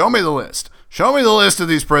was like, show me the list of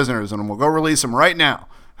these prisoners, and we'll go release them right now.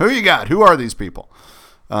 Who you got? Who are these people?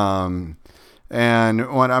 I'm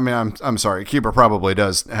sorry, Cuba probably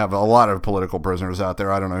does have a lot of political prisoners out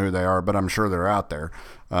there. I don't know who they are, but I'm sure they're out there.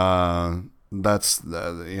 There's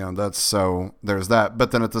that.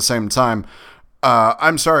 But then at the same time,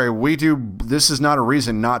 I'm sorry, this is not a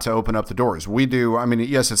reason not to open up the doors.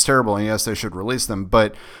 Yes, it's terrible, and yes, they should release them.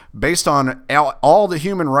 But based on all the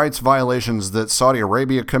human rights violations that Saudi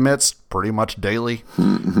Arabia commits pretty much daily,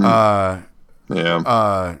 and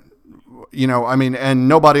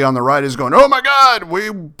nobody on the right is going, oh my God, we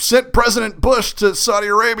sent President Bush to Saudi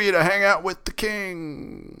Arabia to hang out with the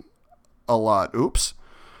king a lot. Oops.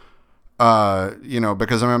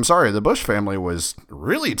 Because I'm sorry, the Bush family was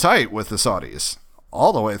really tight with the Saudis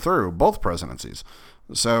all the way through both presidencies.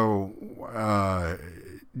 So,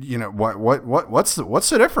 what's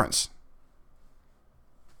the difference?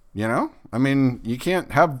 You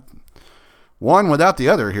can't have one without the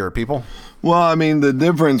other here, people. Well, the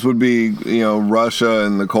difference would be, Russia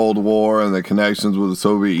and the Cold War and the connections with the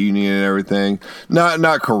Soviet Union and everything.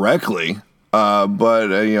 Not correctly,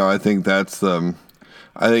 but I think that's the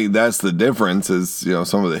difference. Is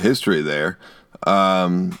some of the history there.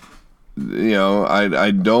 I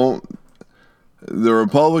don't. The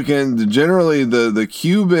Republicans, generally the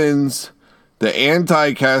Cubans, the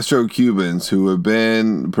anti-Castro Cubans, who have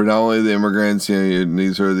been predominantly the immigrants.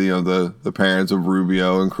 These are the parents of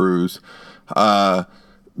Rubio and Cruz.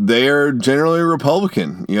 They are generally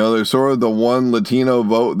Republican. They're sort of the one Latino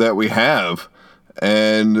vote that we have,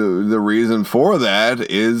 And the reason for that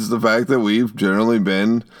is the fact that we've generally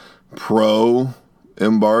been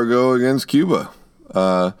pro-embargo against Cuba.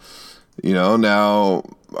 Now,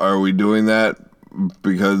 are we doing that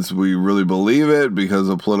because we really believe it, because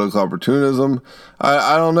of political opportunism?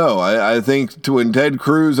 I don't know. I think when Ted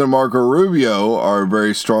Cruz and Marco Rubio are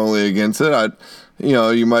very strongly against it,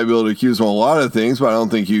 you might be able to accuse them of a lot of things, but I don't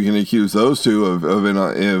think you can accuse those two of being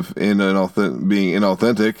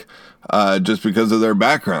inauthentic just because of their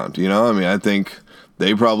background. I think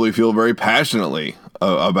they probably feel very passionately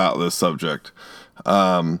about this subject.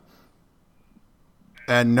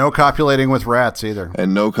 And no copulating with rats either. But, I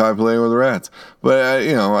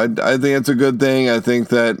think it's a good thing. I think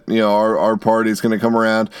that, our party's going to come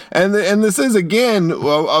around. And this is, again,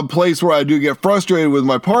 a place where I do get frustrated with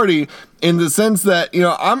my party in the sense that,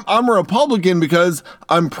 I'm a Republican because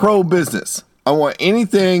I'm pro-business. I want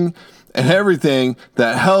anything and everything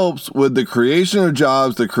that helps with the creation of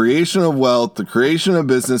jobs, the creation of wealth, the creation of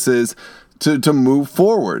businesses, to move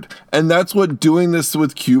forward. And that's what doing this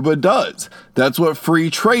with Cuba does. That's what free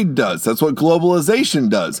trade does. That's what globalization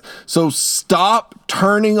does. So stop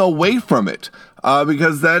turning away from it.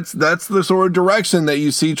 Because that's the sort of direction that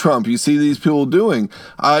you see Trump, you see these people doing.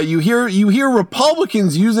 You hear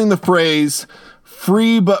Republicans using the phrase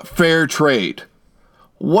free but fair trade.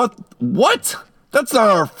 What? That's not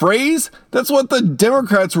our phrase. That's what the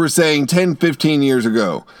Democrats were saying 10, 15 years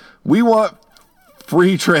ago. We want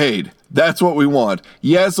free trade. That's what we want.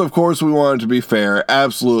 Yes, of course, we want it to be fair.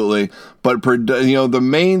 Absolutely. But, the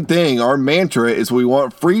main thing, our mantra is we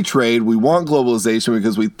want free trade. We want globalization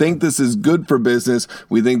because we think this is good for business.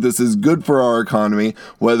 We think this is good for our economy,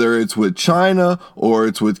 whether it's with China or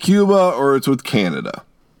it's with Cuba or it's with Canada.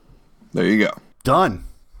 There you go. Done.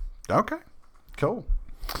 Okay. Cool.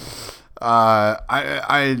 I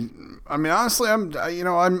mean, honestly, I'm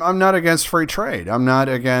not against free trade. I'm not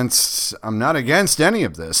against any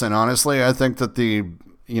of this. And honestly, I think that the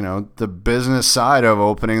business side of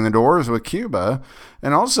opening the doors with Cuba,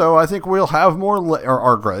 and also I think we'll have more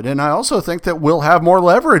are good. And I also think that we'll have more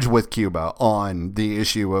leverage with Cuba on the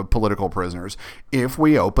issue of political prisoners if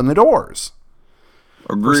we open the doors.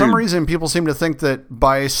 Agreed. For some reason, people seem to think that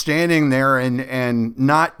by standing there and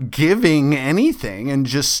not giving anything and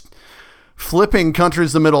just flipping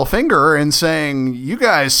countries the middle finger and saying, you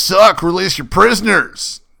guys suck, release your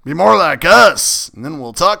prisoners, be more like us, and then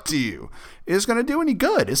we'll talk to you, is going to do any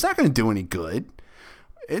good. It's not going to do any good.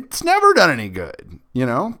 It's never done any good,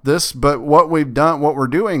 but what we're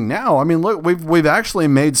doing now, I mean, look, we've actually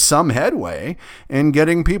made some headway in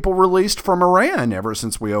getting people released from Iran ever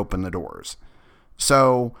since we opened the doors.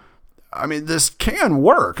 So, I mean, this can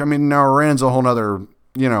work. I mean, now Iran's a whole nother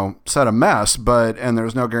set of mess, and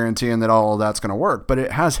there's no guaranteeing that all of that's going to work, but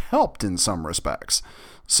it has helped in some respects.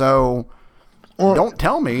 So don't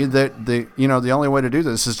tell me that the only way to do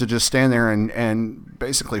this is to just stand there and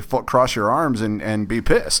basically cross your arms and be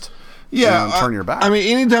pissed. Yeah. Turn your back. I mean,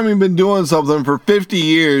 anytime you've been doing something for 50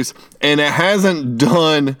 years and it hasn't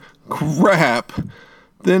done crap,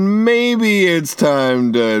 then maybe it's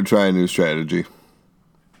time to try a new strategy.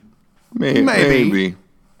 Maybe.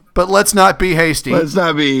 But let's not be hasty. Let's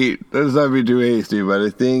not be too hasty, but I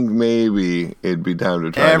think maybe it'd be time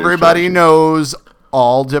to try. Everybody knows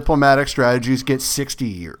all diplomatic strategies get 60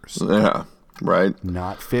 years. Yeah, right.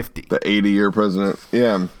 Not 50. The 80-year president.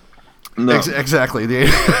 Yeah. No. Exactly. The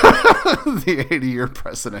 80-year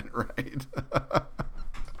president, right.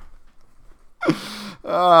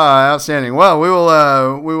 Outstanding. Well, we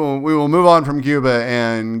will move on from Cuba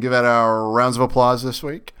and give out our rounds of applause this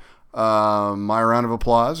week. My round of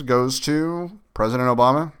applause goes to President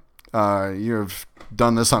Obama. You have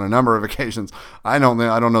done this on a number of occasions. I don't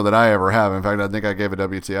know that I ever have. In fact, I think I gave a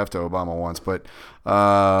WTF to Obama once. But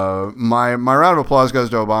my round of applause goes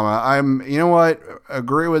to Obama.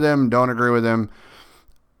 Agree with him, don't agree with him.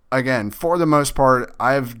 Again, for the most part,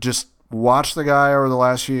 I've just watched the guy over the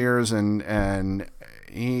last few years, and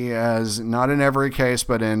he has, not in every case,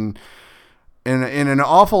 but in an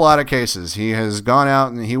awful lot of cases, he has gone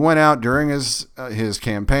out, and he went out during his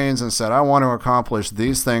campaigns and said, I want to accomplish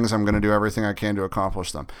these things. I'm going to do everything I can to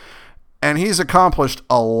accomplish them. And he's accomplished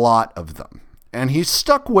a lot of them. And he's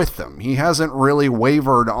stuck with them. He hasn't really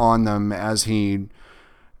wavered on them as the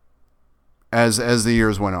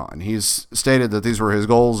years went on. He's stated that these were his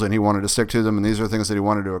goals and he wanted to stick to them, and these are things that he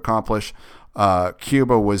wanted to accomplish.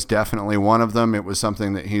 Cuba was definitely one of them. It was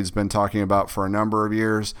something that he's been talking about for a number of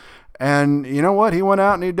years. And you know what? He went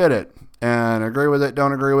out and he did it. And agree with it,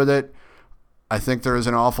 don't agree with it. I think there is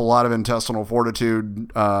an awful lot of intestinal fortitude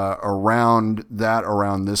around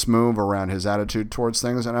this move, around his attitude towards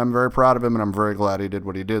things, and I'm very proud of him, and I'm very glad he did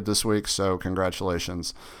what he did this week. So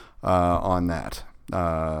congratulations on that,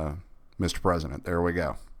 Mr. President. There we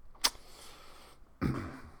go.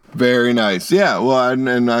 Very nice. Yeah, well,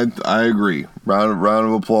 and I agree. Round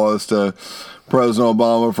of applause to President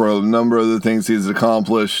Obama for a number of the things he's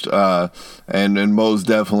accomplished, and most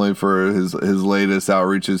definitely for his latest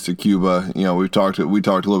outreaches to Cuba. You know, we talked a little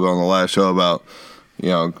bit on the last show about, you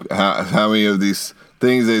know, how many of these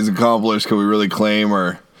things that he's accomplished can we really claim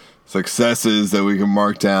are successes that we can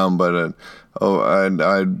mark down. But I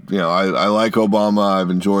like Obama. I've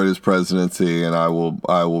enjoyed his presidency, and I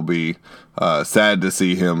will be sad to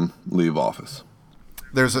see him leave office.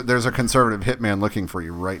 There's a conservative hitman looking for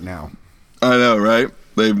you right now. I know, right?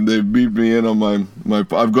 They beat me in on my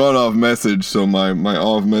I've gone off message, so my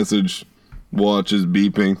off message watch is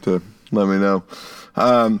beeping to let me know.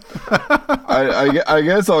 I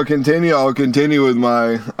guess I'll continue with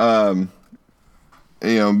my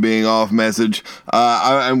being off message.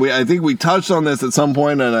 I think we touched on this at some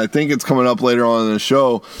point, and I think it's coming up later on in the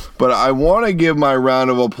show. But I want to give my round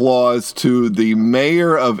of applause to the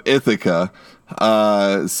mayor of Ithaca,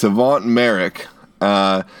 Savant Merrick.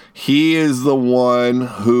 He is the one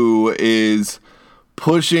who is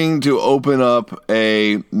pushing to open up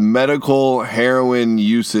a medical heroin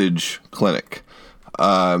usage clinic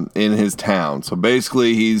in his town. So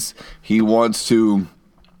basically, he wants to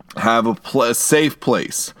have a safe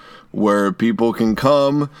place where people can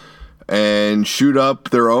come and shoot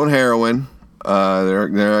up their own heroin. They're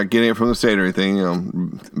not getting it from the state or anything,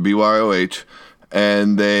 BYOH.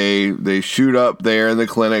 And they shoot up there in the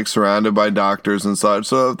clinic surrounded by doctors and such.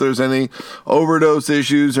 So if there's any overdose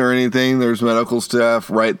issues or anything, there's medical staff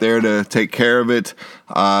right there to take care of it.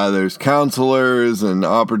 There's counselors and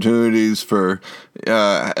opportunities for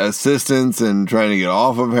assistance and trying to get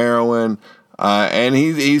off of heroin. And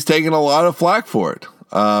he's taken a lot of flack for it.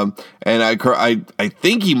 And I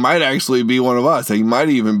think he might actually be one of us. He might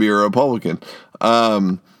even be a Republican.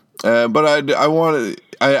 But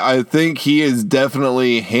I think he is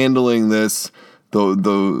definitely handling this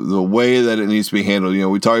the way that it needs to be handled. You know,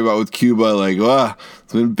 we talk about with Cuba, like,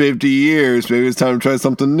 it's been 50 years, maybe it's time to try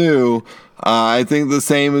something new. I think the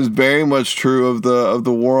same is very much true of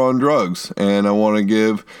the war on drugs, and I want to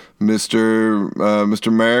give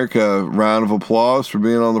Mr. Merrick a round of applause for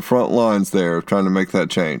being on the front lines there of trying to make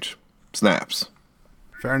that change. Snaps.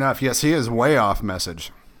 Fair enough. Yes, he is way off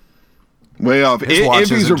message. Way off. If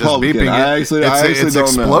he's Republican, I actually don't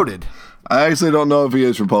exploded. know. I actually don't know if he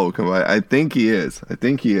is Republican, but I think he is.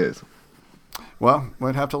 Well,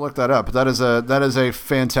 we'd have to look that up. But that is a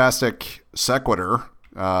fantastic sequitur,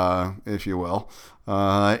 if you will,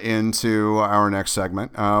 into our next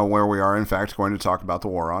segment, where we are in fact going to talk about the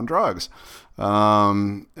war on drugs.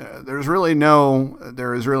 There is really no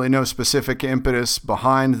specific impetus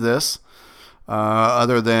behind this.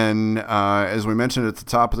 Other than, as we mentioned at the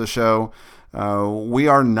top of the show, we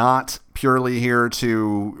are not purely here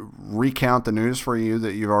to recount the news for you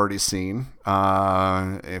that you've already seen.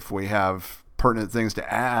 If we have pertinent things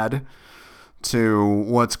to add to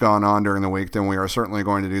what's gone on during the week, then we are certainly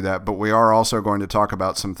going to do that. But we are also going to talk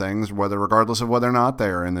about some things, regardless of whether or not they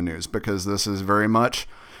are in the news, because this is very much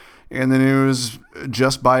in the news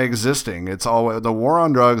just by existing. It's always, the war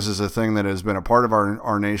on drugs is a thing that has been a part of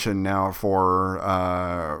our nation now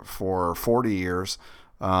for 40 years,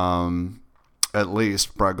 at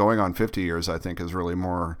least. Going on 50 years, I think, is really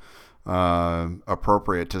more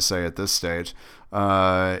appropriate to say at this stage.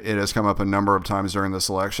 It has come up a number of times during this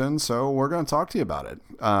election, so we're going to talk to you about it.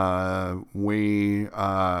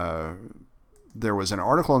 There was an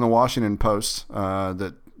article in the Washington Post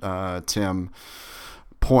that Tim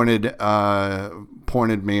pointed out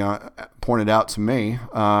to me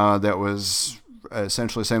that was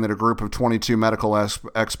essentially saying that a group of 22 medical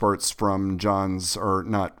experts from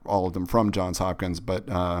not all of them from Johns Hopkins, but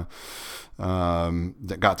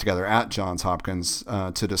that got together at Johns Hopkins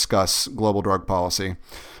to discuss global drug policy,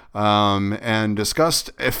 and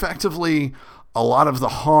discussed effectively a lot of the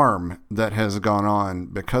harm that has gone on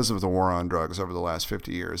because of the war on drugs over the last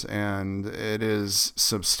 50 years, and it is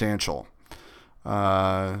substantial.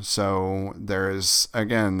 So there is,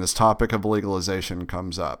 again, this topic of legalization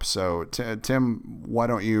comes up. So Tim, why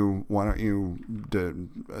don't you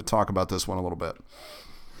talk about this one a little bit?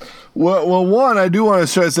 Well, one, I do want to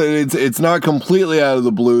stress that it's not completely out of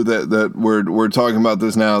the blue that we're talking about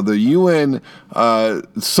this now. The UN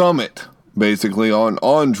summit, basically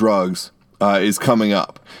on drugs, is coming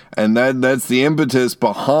up, and that's the impetus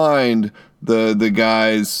behind the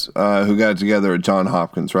guys who got together at Johns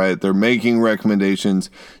Hopkins, right? They're making recommendations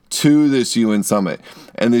to this UN summit.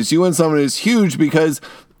 And this UN summit is huge because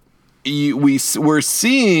we're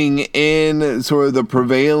seeing in sort of the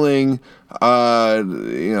prevailing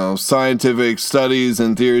scientific studies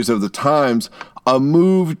and theories of the times a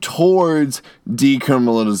move towards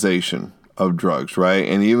decriminalization of drugs, right?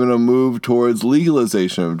 And even a move towards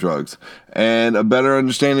legalization of drugs and a better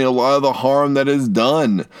understanding of a lot of the harm that is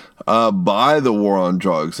done by the war on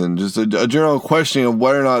drugs, and just a general questioning of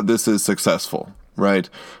whether or not this is successful, right?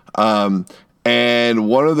 And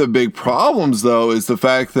one of the big problems, though, is the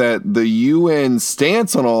fact that the UN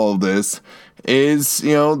stance on all of this is,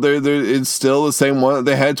 it's still the same one that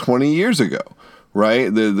they had 20 years ago,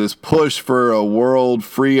 right? This push for a world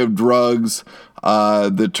free of drugs.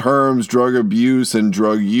 The terms drug abuse and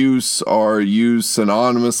drug use are used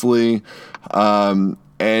synonymously.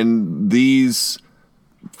 And these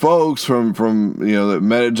folks from that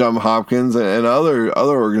met at Johns Hopkins and other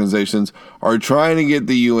organizations are trying to get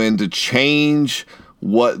the UN to change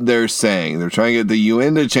what they're saying. They're trying to get the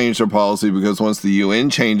UN to change their policy, because once the UN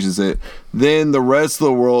changes it, then the rest of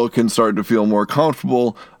the world can start to feel more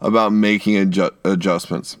comfortable about making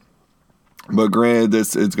adjustments. But granted,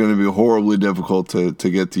 it's going to be horribly difficult to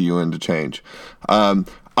get the UN to change.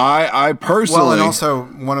 I personally... Well, and also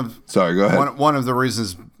Sorry, go ahead. One of the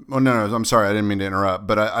reasons... Well, no, I'm sorry, I didn't mean to interrupt,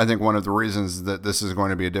 but I think one of the reasons that this is going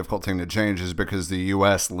to be a difficult thing to change is because the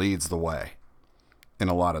U.S. leads the way in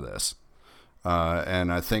a lot of this,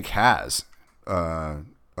 and I think has over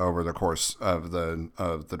the course of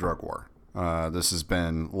the drug war. This has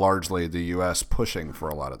been largely the U.S. pushing for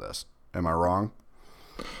a lot of this. Am I wrong?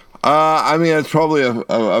 I mean, that's probably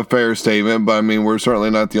a fair statement, but I mean, we're certainly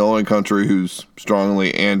not the only country who's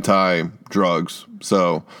strongly anti-drugs,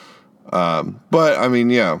 so... but I mean,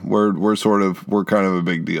 yeah, we're kind of a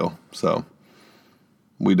big deal. So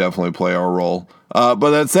we definitely play our role.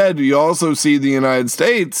 But that said, you also see the United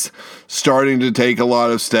States starting to take a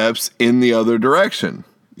lot of steps in the other direction,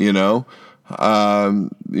 from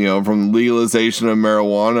legalization of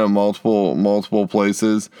marijuana in multiple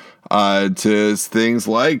places, to things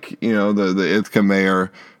like, the Ithaca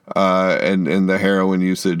mayor, and the heroin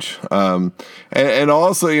usage. And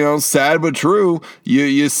also, sad but true,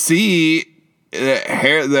 you see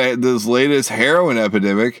this latest heroin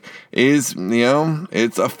epidemic is,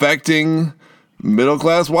 it's affecting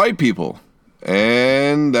middle-class white people.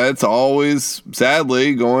 And that's always,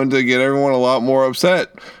 sadly, going to get everyone a lot more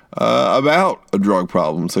upset about a drug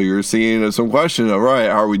problem. So you're seeing some question of, right,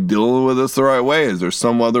 are we dealing with this the right way? Is there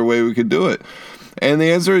some other way we could do it? And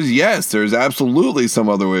the answer is yes, there's absolutely some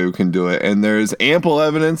other way we can do it. And there's ample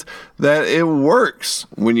evidence that it works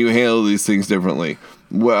when you handle these things differently.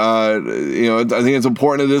 I think it's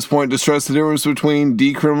important at this point to stress the difference between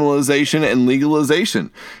decriminalization and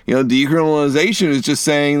legalization. Decriminalization is just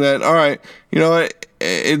saying that, all right,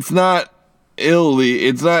 it's not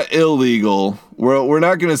illegal. We're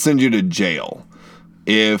not going to send you to jail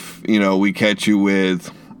if, we catch you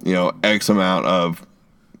with, X amount of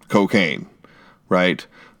cocaine. Right?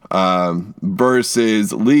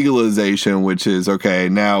 Versus legalization, which is, okay,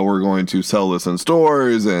 now we're going to sell this in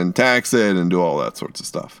stores and tax it and do all that sorts of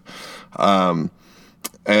stuff. I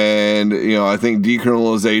think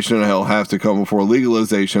decriminalization will have to come before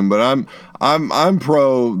legalization, but I'm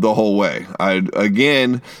pro the whole way.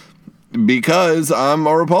 Because I'm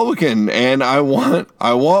a Republican and I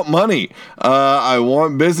want money. I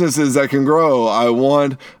want businesses that can grow. I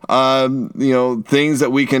want, things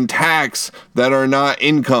that we can tax that are not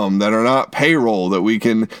income, that are not payroll, that we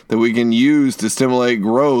can use to stimulate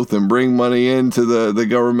growth and bring money into the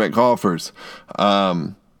government coffers.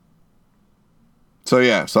 So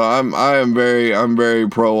I'm very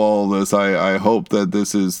pro all of this. I hope that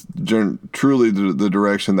this is truly the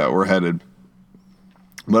direction that we're headed.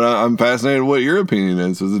 But I'm fascinated what your opinion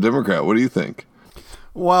is as a Democrat. What do you think?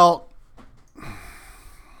 Well,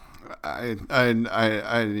 I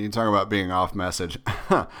you talk about being off message.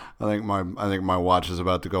 I think my watch is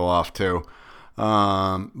about to go off too.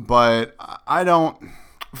 But I don't.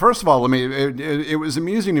 First of all, it was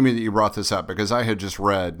amusing to me that you brought this up, because I had just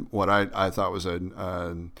read what I thought was and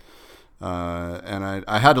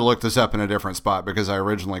I had to look this up in a different spot, because I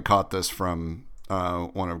originally caught this from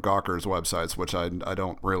one of Gawker's websites, which I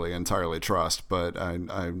don't really entirely trust, but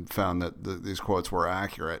I found that these quotes were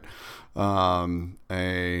accurate.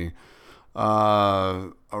 A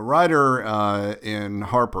writer in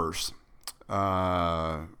Harper's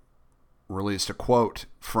released a quote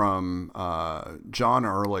from John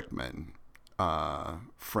Ehrlichman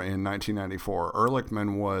in 1994.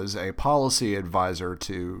 Ehrlichman was a policy advisor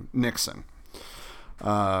to Nixon.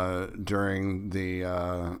 during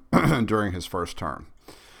the during his first term,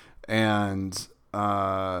 and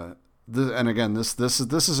again, this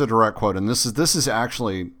is a direct quote, and this is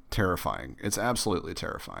actually terrifying. It's absolutely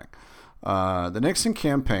terrifying. The Nixon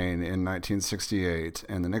campaign in 1968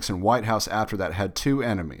 and the Nixon White House after that had two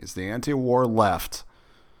enemies: the anti-war left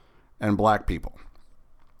and black people.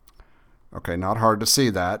 Okay, not hard to see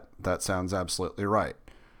that. That sounds absolutely right.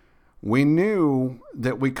 We knew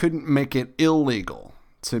that we couldn't make it illegal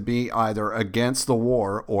to be either against the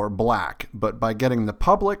war or black, but by getting the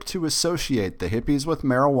public to associate the hippies with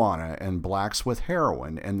marijuana and blacks with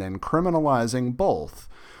heroin and then criminalizing both,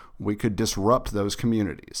 we could disrupt those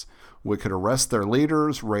communities. We could arrest their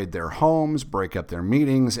leaders, raid their homes, break up their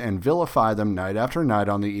meetings, and vilify them night after night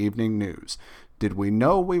on the evening news. Did we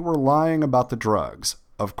know we were lying about the drugs?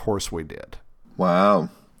 Of course we did. Wow.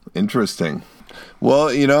 Interesting. Well,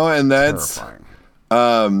 and that's terrifying.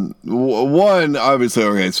 One, obviously,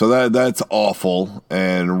 okay, so that's awful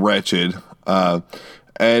and wretched. And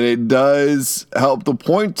it does help to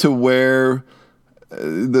point to where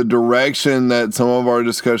the direction that some of our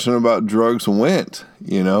discussion about drugs went,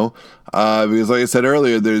 because like I said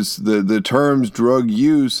earlier, there's the terms drug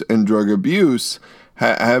use and drug abuse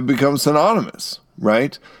have become synonymous,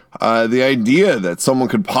 right? The idea that someone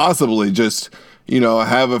could possibly just,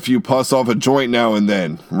 have a few puffs off a joint now and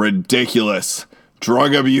then, ridiculous.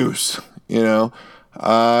 Drug abuse, and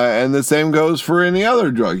the same goes for any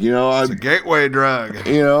other drug, It's a gateway drug,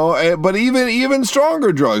 but even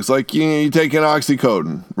stronger drugs, like, you take an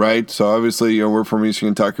oxycodone, right? So obviously, we're from Eastern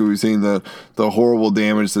Kentucky. We've seen the horrible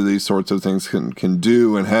damage that these sorts of things can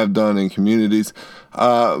do and have done in communities.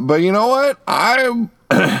 But you know what? I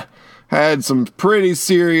had some pretty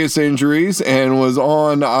serious injuries and was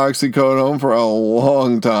on oxycodone for a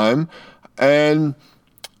long time and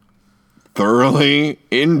thoroughly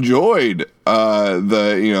enjoyed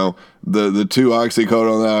the two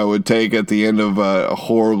oxycodone that I would take at the end of a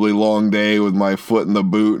horribly long day with my foot in the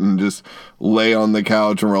boot and just lay on the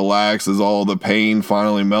couch and relax as all the pain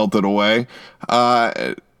finally melted away.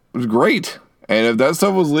 It was great. And if that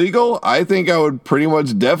stuff was legal, I think I would pretty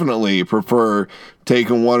much definitely prefer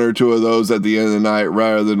taking one or two of those at the end of the night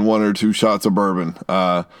rather than one or two shots of bourbon.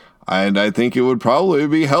 And I think it would probably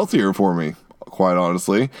be healthier for me, quite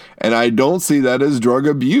honestly. And I don't see that as drug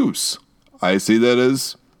abuse. I see that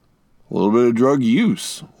as a little bit of drug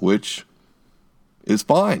use, which is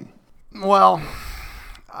fine. Well,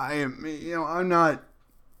 I am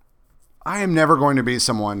never going to be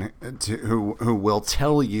someone who will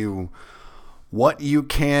tell you what you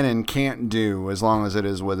can and can't do as long as it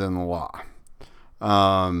is within the law.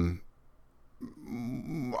 I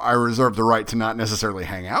reserve the right to not necessarily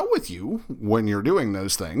hang out with you when you're doing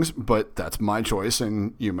those things, but that's my choice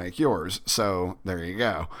and you make yours. So there you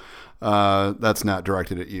go. That's not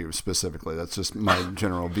directed at you specifically. That's just my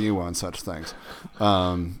general view on such things.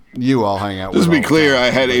 You all hang out with. Just to be clear,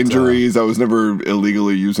 I had injuries. I was never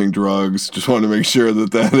illegally using drugs. Just want to make sure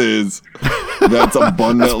that's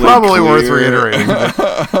abundantly It's probably clear. worth reiterating.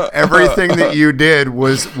 Everything that you did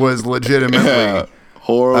was legitimately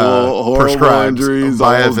horrible prescribed injuries.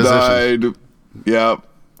 by a Almost physician. died. Yep.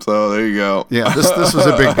 So there you go. Yeah, this was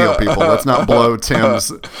a big deal, people. Let's not blow Tim's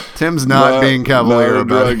not being cavalier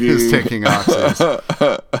about his taking oxys.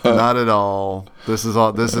 Not at all. This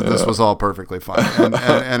was all perfectly fine,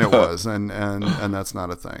 and it was, and that's not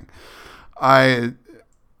a thing. I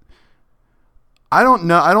don't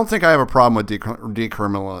know. I don't think I have a problem with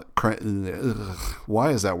decriminal. Why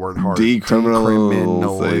is that word hard?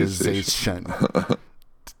 Decriminalization.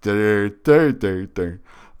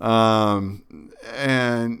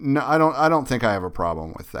 And no, I don't think I have a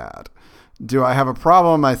problem with that. Do I have a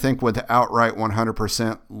problem? I think with outright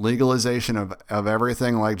 100% legalization of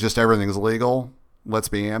everything, like just everything's legal. Let's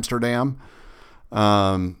be Amsterdam.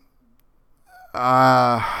 Right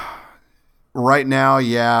now,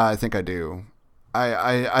 yeah, I think I do.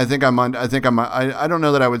 I don't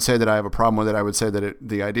know that I would say that I have a problem with it. I would say that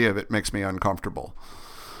the idea of it makes me uncomfortable.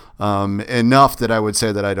 Enough that I would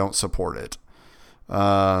say that I don't support it.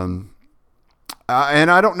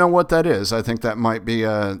 And I don't know what that is. I think that might be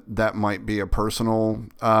a personal,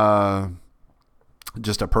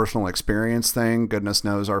 just a personal experience thing. Goodness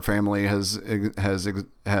knows our family has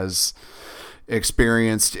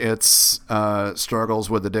experienced its struggles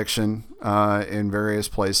with addiction in various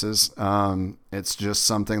places. It's just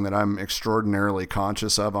something that I'm extraordinarily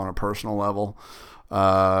conscious of on a personal level.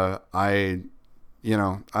 I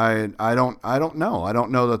don't know. I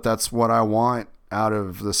don't know that that's what I want out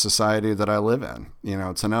of the society that I live in,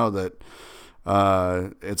 to know that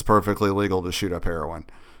it's perfectly legal to shoot up heroin.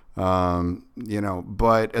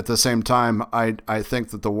 But at the same time, I think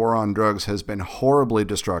that the war on drugs has been horribly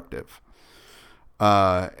destructive.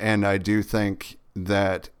 And I do think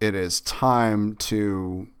that it is time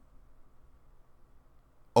to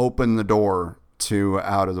open the door to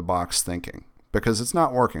out of the box thinking, because it's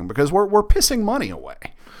not working, because we're pissing money away.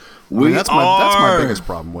 That's my biggest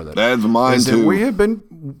problem with it. That's mine too. We have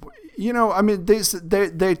been,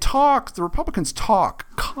 they talk, the Republicans talk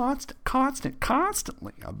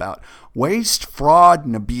constantly about waste, fraud,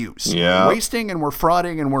 and abuse. Yeah. We're wasting and we're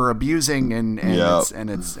frauding and we're abusing and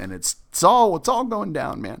it's all going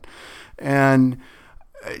down, man. And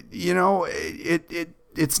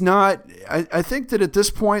it's not. I think that at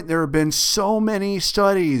this point there have been so many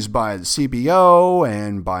studies by the CBO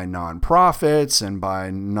and by nonprofits and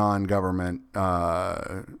by non-government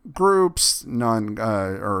groups,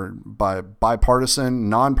 or by bipartisan,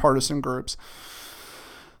 nonpartisan groups,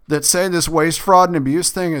 that say this waste, fraud, and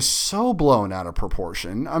abuse thing is so blown out of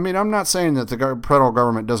proportion. I mean, I'm not saying that the federal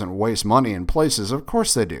government doesn't waste money in places. Of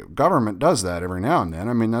course they do. Government does that every now and then.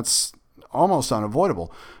 I mean, that's almost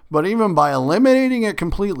unavoidable. But even by eliminating it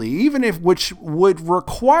completely, which would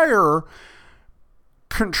require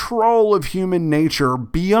control of human nature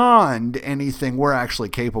beyond anything we're actually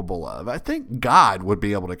capable of, I think God would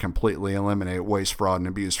be able to completely eliminate waste, fraud, and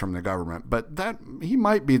abuse from the government. But he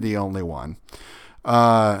might be the only one.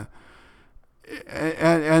 And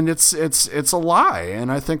it's a lie.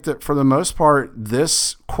 And I think that for the most part,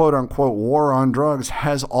 this quote unquote war on drugs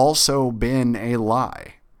has also been a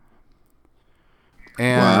lie.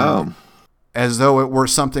 And as though it were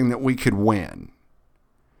something that we could win.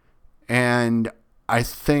 And I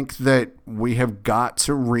think that we have got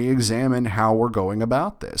to re-examine how we're going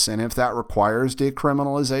about this. And if that requires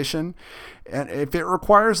decriminalization, and if it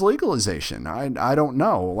requires legalization, I don't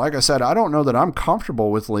know. Like I said, I don't know that I'm comfortable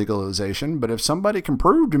with legalization, but if somebody can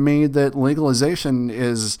prove to me that legalization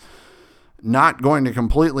is not going to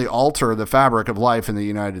completely alter the fabric of life in the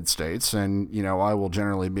United States, and, I will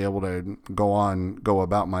generally be able to go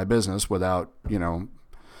about my business without,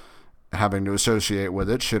 having to associate with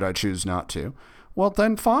it should I choose not to, well,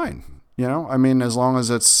 then fine. As long as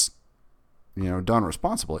it's, done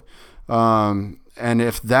responsibly. And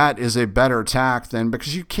if that is a better tack, then,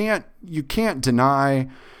 because you can't deny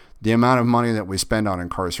the amount of money that we spend on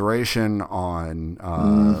incarceration,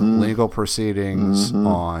 on legal proceedings,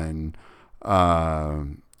 on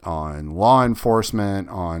law enforcement,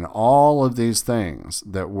 on all of these things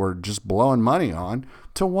that we're just blowing money on.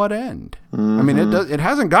 To what end? I mean, it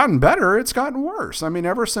hasn't gotten better. It's gotten worse. I mean,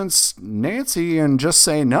 ever since Nancy and Just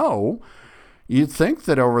Say No, you'd think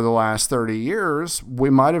that over the last 30 years, we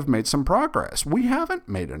might have made some progress. We haven't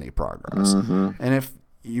made any progress. And if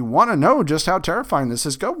you want to know just how terrifying this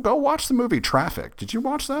is, go watch the movie Traffic. Did you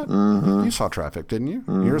watch that? You saw Traffic, didn't you?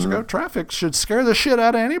 Years ago? Traffic should scare the shit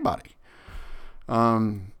out of anybody.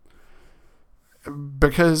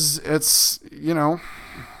 Because it's,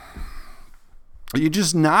 you're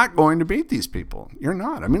just not going to beat these people. You're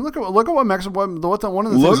not. I mean, look at what Mexico. One of the things.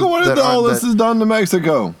 Look at what all this has done to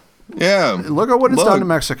Mexico. Yeah. Look at what it's done to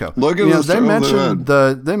Mexico. Look at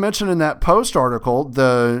they mentioned in that Post article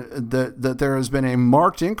that there has been a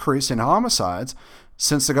marked increase in homicides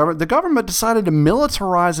since the government decided to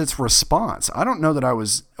militarize its response. I don't know that I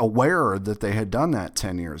was aware that they had done that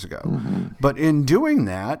 10 years ago. But in doing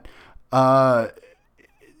that,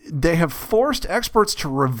 they have forced experts to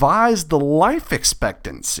revise the life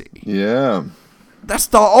expectancy. Yeah. That's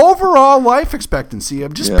the overall life expectancy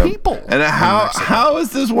of just people. And how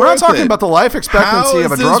is this worth it? We're not talking about the life expectancy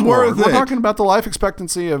of a drug lord. We're talking about the life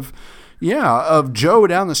expectancy of Joe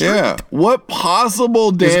down the street. Yeah. What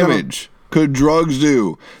possible damage could drugs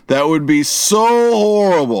do that would be so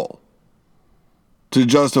horrible to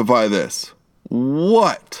justify this?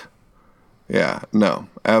 What? Yeah. No,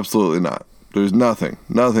 absolutely not. There's nothing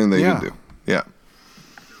they can do. Yeah.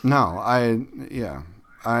 No, I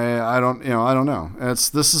don't know.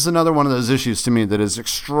 This is another one of those issues to me that is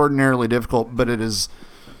extraordinarily difficult, but it is,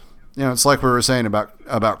 it's like we were saying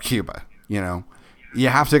about Cuba, you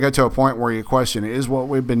have to get to a point where you question, is what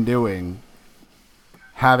we've been doing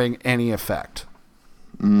having any effect?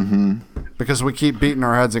 Because we keep beating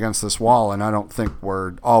our heads against this wall, and I don't think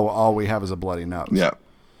all we have is a bloody nose. Yeah.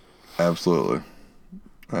 Absolutely.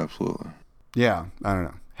 Yeah, I don't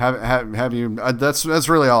know. Have you? That's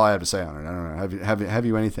really all I have to say on it. I don't know. Have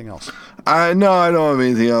you anything else? No, I don't have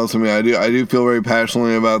anything else. I mean, I do feel very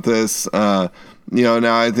passionately about this. Now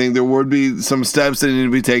I think there would be some steps that need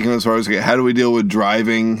to be taken as far as how do we deal with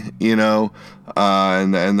driving, and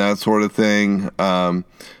that sort of thing.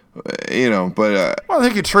 But well, I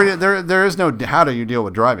think you treat it. There is no how do you deal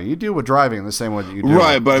with driving. You deal with driving the same way that you do.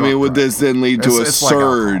 Right, but I mean, would driving. this then lead to a It's like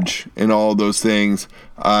surge in all those things?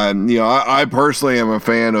 I personally am a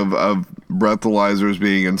fan of breathalyzers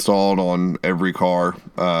being installed on every car,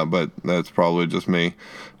 but that's probably just me.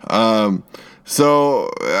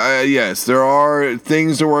 Yes, there are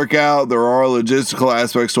things to work out. There are logistical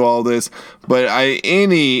aspects to all this, but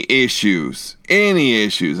any issues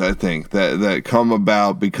I think that come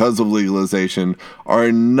about because of legalization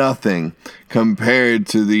are nothing compared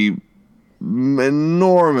to the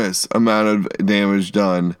enormous amount of damage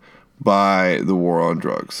done by the war on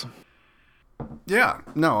drugs. Yeah,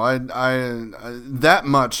 no, I that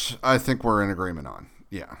much I think we're in agreement on.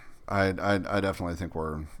 Yeah. I definitely think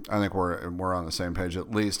we're on the same page,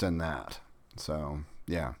 at least in that. So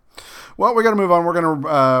yeah. Well, we got to move on. We're going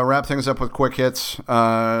to wrap things up with quick hits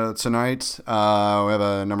tonight. We have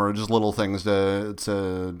a number of just little things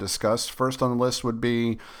to discuss. First on the list would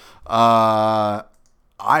be AIPAC,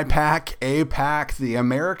 the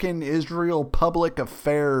American Israel Public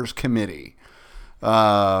Affairs Committee,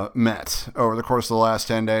 met over the course of the last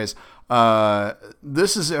 10 days.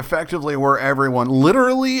 This is effectively where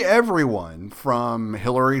literally everyone from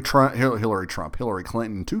Hillary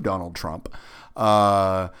Clinton to Donald Trump,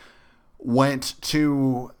 went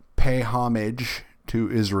to pay homage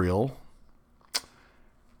to Israel,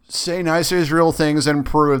 say nice Israel things, and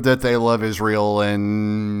prove that they love Israel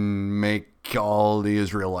and make all the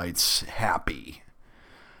Israelites happy.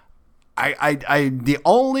 I the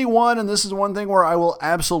only one, and this is one thing where I will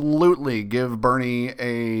absolutely give Bernie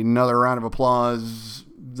another round of applause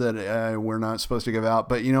that we're not supposed to give out.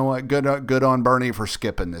 But you know what? Good on Bernie for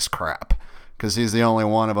skipping this crap, because he's the only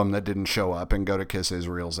one of them that didn't show up and go to kiss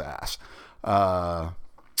Israel's ass. I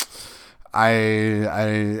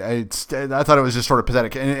thought it was just sort of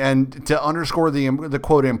pathetic, and to underscore the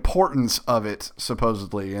quote importance of it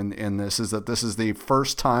supposedly in this is that this is the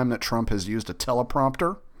first time that Trump has used a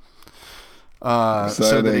teleprompter.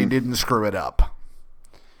 So that he didn't screw it up.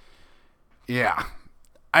 Yeah.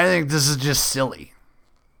 I think this is just silly.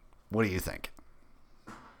 What do you think?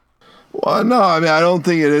 Well, no, I mean, I don't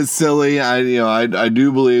think it is silly. I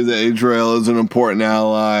do believe that Israel is an important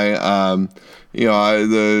ally.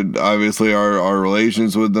 Obviously our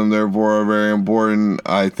relations with them, therefore, are very important.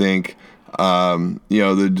 I think,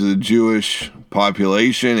 the Jewish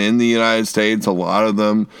population in the United States, a lot of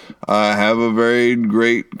them have a very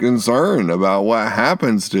great concern about what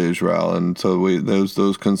happens to Israel, and so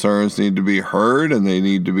those concerns need to be heard and they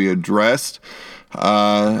need to be addressed.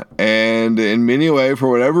 And in many ways, for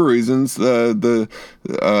whatever reasons, the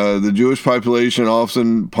Jewish population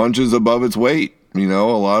often punches above its weight. A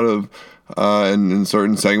lot of in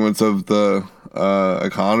certain segments of the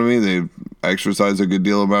economy, they exercise a good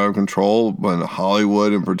deal amount of control, but in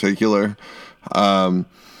Hollywood in particular.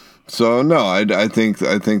 So no, I think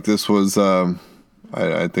this was,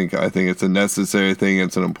 I think it's a necessary thing.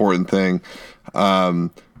 It's an important thing.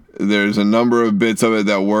 There's a number of bits of it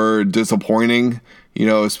that were disappointing,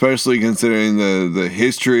 especially considering the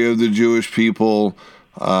history of the Jewish people,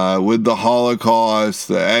 with the Holocaust,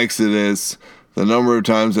 the Exodus, the number of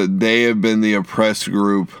times that they have been the oppressed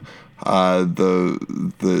group,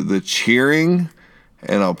 the cheering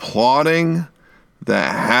and applauding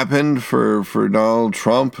that happened for Donald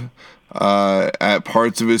Trump at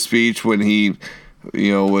parts of his speech when he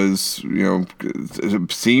seemed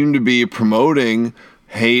to be promoting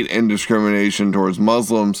hate and discrimination towards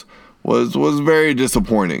Muslims was very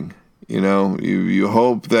disappointing. You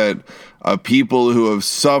hope that people who have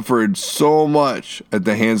suffered so much at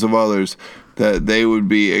the hands of others, that they would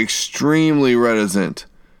be extremely reticent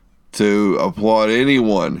to applaud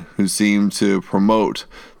anyone who seemed to promote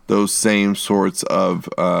those same sorts of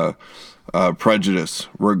prejudice,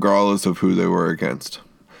 regardless of who they were against.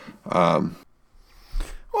 Well,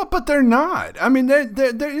 but they're not. I mean,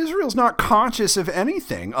 Israel's not conscious of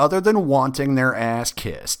anything other than wanting their ass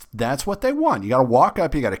kissed. That's what they want. You got to walk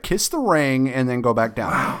up, you got to kiss the ring, and then go back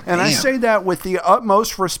down. Wow, and damn. I say that with the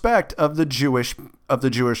utmost respect of the Jewish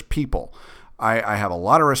people. I have a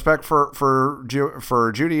lot of respect for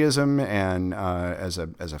Judaism and as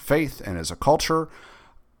a faith and as a culture,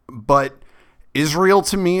 but Israel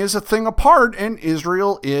to me is a thing apart, and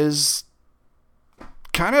Israel is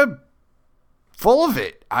kind of full of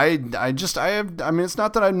it. I mean, it's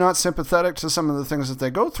not that I'm not sympathetic to some of the things that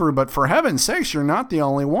they go through, but for heaven's sakes, you're not the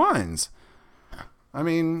only ones. I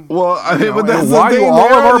mean, but that's why the do thing.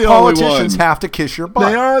 all of our politicians have to kiss your butt?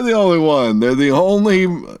 They are the only one. They're the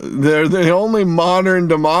only modern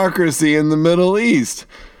democracy in the Middle East.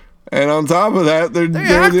 And on top of that, they're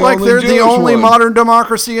act the like only they're Jewish the only one. modern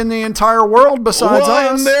democracy in the entire world besides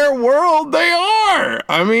Well, us. in their world, they are.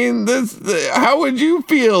 I mean, how would you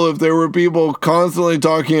feel if there were people constantly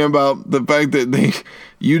talking about the fact that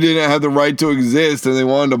you didn't have the right to exist and they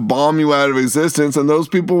wanted to bomb you out of existence, and those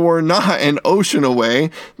people were not an ocean away.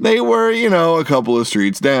 They were, a couple of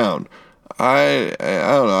streets down. I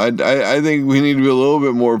don't know. I think we need to be a little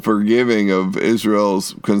bit more forgiving of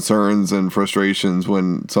Israel's concerns and frustrations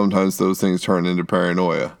when sometimes those things turn into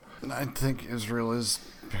paranoia. I think Israel is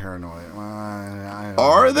paranoid.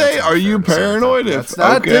 Are they? Are you paranoid? What did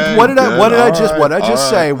I just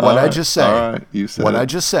say? What I just say? All right, you said what it. I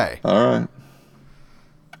just say. All right.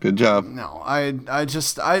 Good job. No,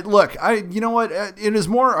 look, you know what? It is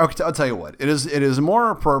more, I'll tell you what, it is more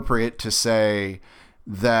appropriate to say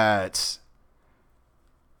that,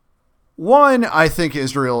 one, I think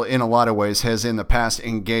Israel in a lot of ways has in the past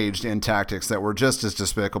engaged in tactics that were just as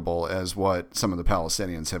despicable as what some of the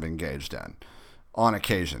Palestinians have engaged in on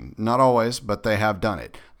occasion. Not always, but they have done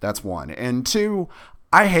it. That's one. And two,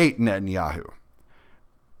 I hate Netanyahu.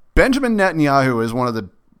 Benjamin Netanyahu is one of the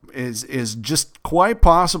is just quite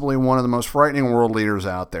possibly one of the most frightening world leaders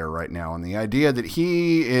out there right now. And the idea that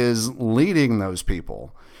he is leading those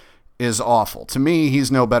people is awful. To me,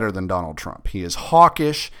 he's no better than Donald Trump. He is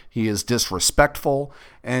hawkish, he is disrespectful,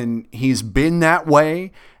 and he's been that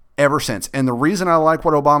way ever since. And the reason I like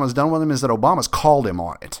what Obama's done with him is that Obama's called him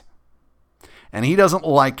on it. And he doesn't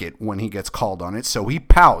like it when he gets called on it, so he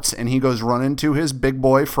pouts and he goes running to his big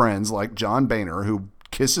boy friends like John Boehner, who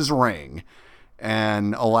kiss his ring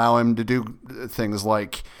and allow him to do things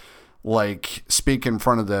like speak in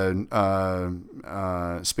front of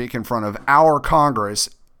our Congress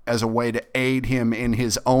as a way to aid him in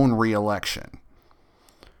his own reelection.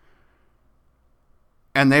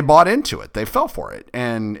 And they bought into it. They fell for it,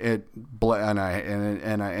 and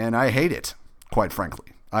I hate it, quite frankly.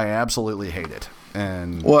 I absolutely hate it.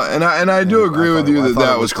 And I do agree with you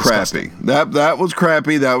that was crappy. That was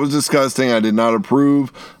crappy. That was disgusting. I did not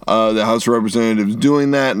approve the House of Representatives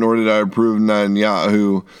doing that, nor did I approve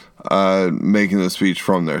Netanyahu making the speech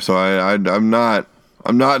from there. So I'm not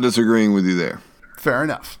disagreeing with you there. Fair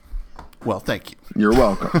enough. Well, thank you. You're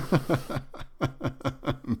welcome.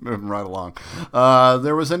 Moving right along.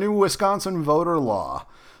 There was a new Wisconsin voter law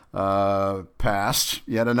passed.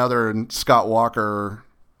 Yet another Scott Walker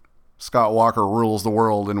rules the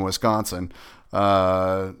world in Wisconsin.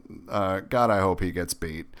 God, I hope he gets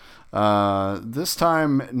beat. This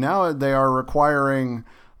time, now they are requiring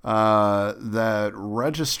that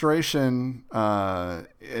registration.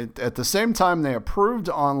 At the same time, they approved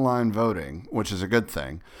online voting, which is a good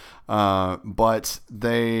thing. But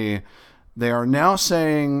they are now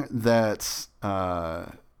saying that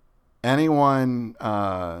anyone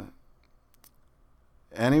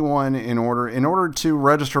in order to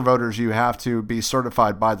register voters, you have to be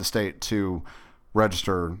certified by the state to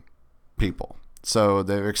register people. So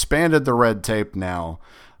they've expanded the red tape now,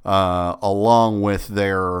 along with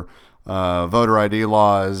their voter ID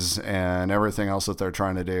laws and everything else that they're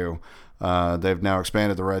trying to do. They've now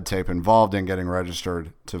expanded the red tape involved in getting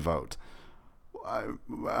registered to vote.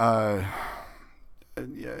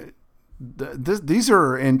 These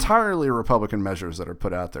are entirely Republican measures that are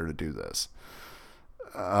put out there to do this.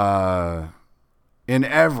 In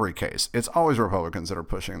every case, it's always Republicans that are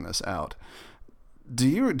pushing this out. Do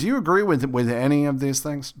you agree with any of these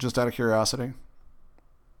things, just out of curiosity?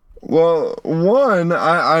 Well, one,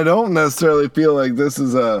 I don't necessarily feel like this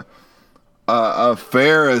is a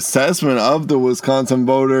fair assessment of the Wisconsin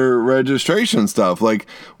voter registration stuff. Like,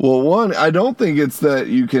 well, one, I don't think it's that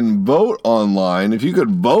you can vote online. If you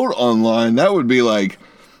could vote online, that would be like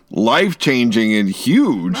life-changing and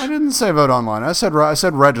huge. I didn't say vote online. I said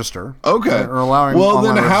register. Okay. Or allowing. Well,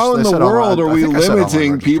 then how in the world are we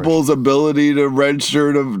limiting people's ability ability to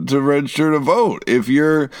register to vote? If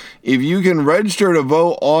you can register to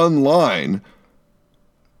vote online,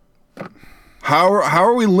 how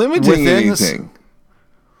are we limiting anything?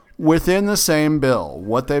 Within the same bill,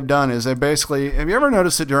 what they've done is they basically. Have you ever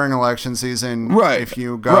noticed it during election season? Right. If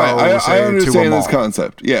you go, I say, understand to a mall. this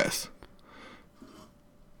concept. Yes.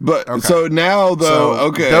 But okay. So now, though,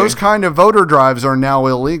 okay, those kind of voter drives are now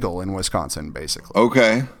illegal in Wisconsin, basically.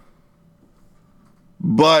 Okay.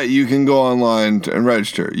 But you can go online and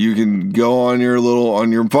register. You can go on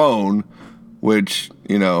your phone, which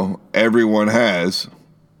everyone has,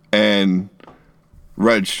 and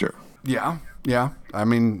register. Yeah. I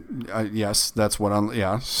mean, yes, that's what So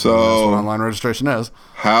that's what online registration is.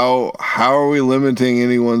 How are we limiting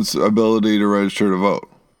anyone's ability to register to vote?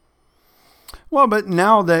 Well, but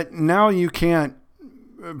now you can't.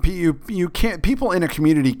 you can't. People in a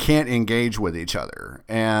community can't engage with each other,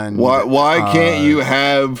 and why can't you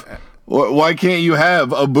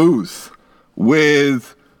have a booth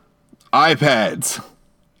with iPads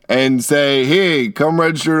and say, "Hey, come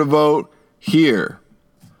register to vote here"?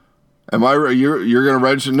 You're going to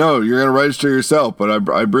register? No, you're going to register yourself. But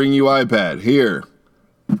I bring you iPad here.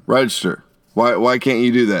 Register. Why can't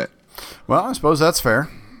you do that? Well, I suppose that's fair.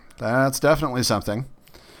 That's definitely something.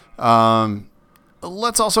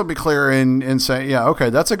 Let's also be clear and say, yeah,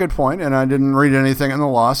 okay, that's a good point, and I didn't read anything in the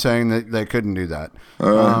law saying that they couldn't do that.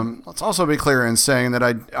 Let's also be clear in saying that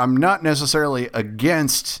I'm not necessarily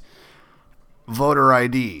against voter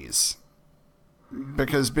IDs,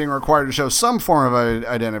 because being required to show some form of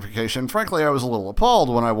identification, frankly, I was a little appalled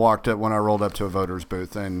when I rolled up to a voter's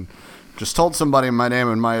booth and just told somebody my name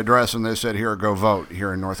and my address, and they said, "Here, go vote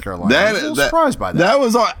here in North Carolina." I was a little surprised by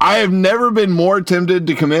that. I have never been more tempted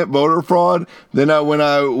to commit voter fraud than when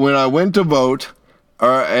I went to vote,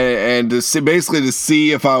 and to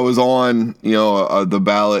see if I was on the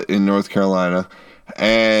ballot in North Carolina,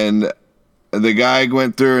 and the guy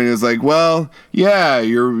went through and he was like, "Well, yeah,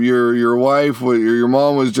 your wife, your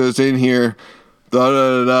mom was just in here. Da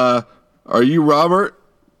da da. Are you Robert?"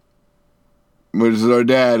 Which is our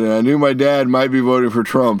dad, and I knew my dad might be voting for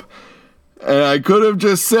Trump. And I could have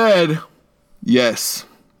just said, yes,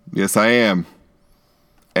 I am,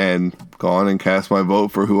 and gone and cast my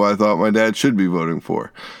vote for who I thought my dad should be voting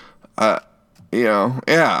for. I tend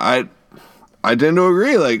to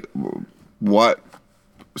agree, like, what,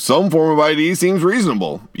 some form of ID seems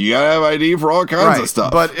reasonable. You gotta have ID for all kinds of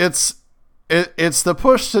stuff. But it's the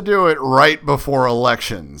push to do it right before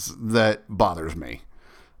elections that bothers me.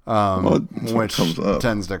 Which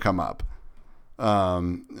tends to come up, but I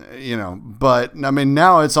mean,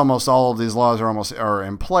 now it's almost all of these laws are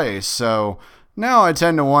in place. So now I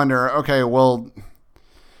tend to wonder, okay, well,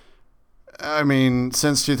 I mean,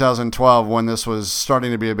 since 2012, when this was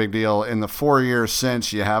starting to be a big deal, in the 4 years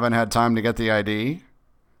since, you haven't had time to get the ID.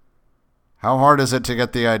 How hard is it to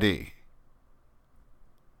get the ID?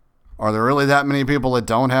 Are there really that many people that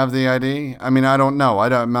don't have the ID? I mean, I don't know.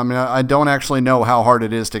 I don't actually know how hard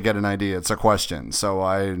it is to get an ID. It's a question. So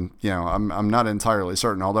I'm not entirely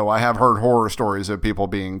certain. Although I have heard horror stories of people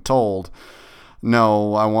being told,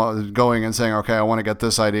 "No, going and saying, okay, I want to get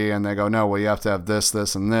this ID," and they go, "No, well, you have to have this,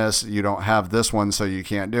 this, and this. You don't have this one, so you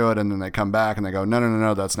can't do it." And then they come back and they go,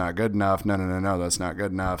 no, that's not good enough. No, that's not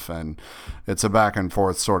good enough. And it's a back and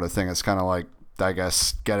forth sort of thing. It's kind of like, I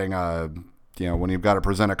guess, getting when you've got to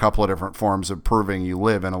present a couple of different forms of proving you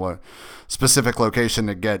live in a specific location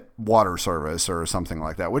to get water service or something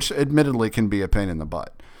like that, which admittedly can be a pain in the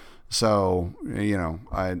butt. So,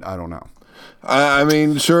 I don't know. I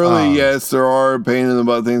mean, surely, yes, there are pain in the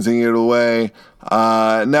butt things that get away.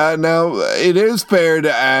 Now, it is fair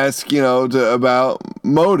to ask, about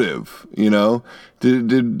motive,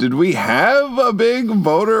 Did we have a big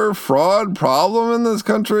voter fraud problem in this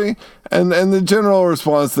country? And the general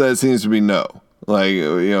response to that seems to be no. Like,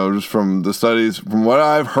 just from the studies, from what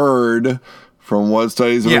I've heard, from what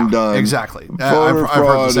studies have been done. Exactly. Voter I've heard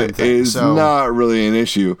fraud the same thing, is not really an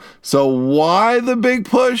issue. So why the big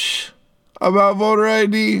push about voter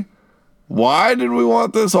ID? Why did we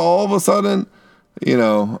want this all of a sudden?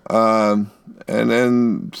 And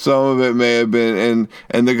then some of it may have been,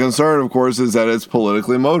 and the concern, of course, is that it's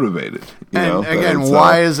politically motivated. And again,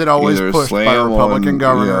 why is it always pushed by Republican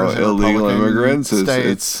governors, and illegal Republican immigrants,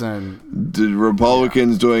 states, the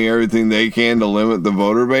Republicans doing everything they can to limit the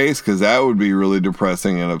voter base, because that would be really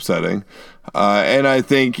depressing and upsetting. And I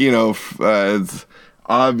think it's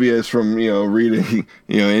obvious from reading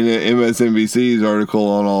in MSNBC's article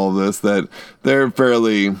on all of this that they're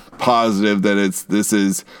fairly positive that this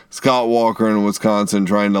is Scott Walker in Wisconsin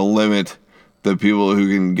trying to limit the people who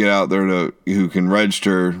can get out there who can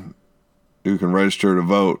register to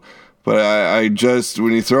vote. But I just,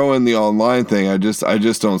 when you throw in the online thing, I just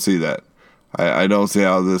don't see that. I don't see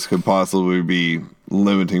how this could possibly be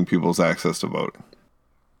limiting people's access to voting.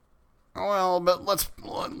 Well, but let's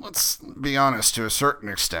be honest, to a certain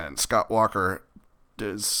extent, Scott Walker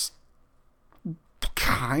is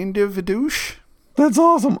kind of a douche. That's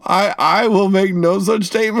awesome. I will make no such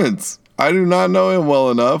statements. I do not know him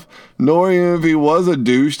well enough, nor even if he was a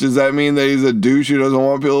douche, does that mean that he's a douche who doesn't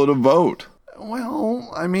want people to vote?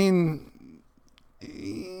 Well, I mean,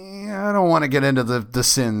 I don't want to get into the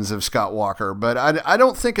sins of Scott Walker, but I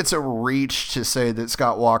don't think it's a reach to say that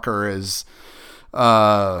Scott Walker is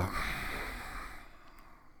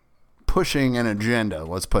pushing an agenda,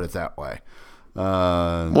 let's put it that way.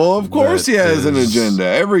 Well, of course he has an agenda.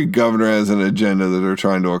 Every governor has an agenda that they're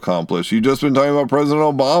trying to accomplish. You've just been talking about President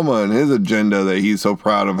Obama and his agenda that he's so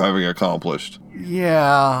proud of having accomplished.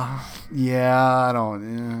 Yeah, I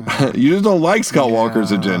don't... Yeah. You just don't like Scott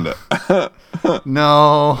Walker's agenda.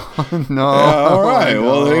 No. Yeah, all right. No.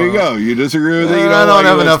 Well, there you go. You disagree with it. You don't don't like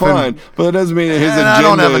have it. That's enough fine. But it doesn't mean that his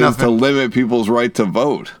agenda is to limit people's right to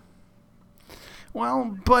vote.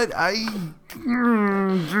 Well, but I think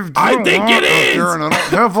it is. And I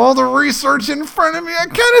don't have all the research in front of me. I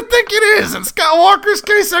kind of think it is. In Scott Walker's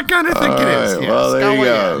case, I kind of think it is. Right, Yeah, well, there you Scott,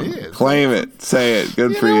 go. yeah, it is. Claim it. Say it.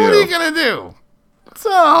 Good for you. What are you going to do?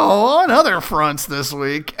 So, on other fronts this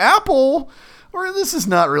week, Apple, or this is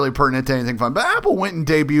not really pertinent to anything fun, but Apple went and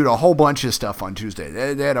debuted a whole bunch of stuff on Tuesday.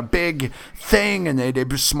 They had a big thing, and they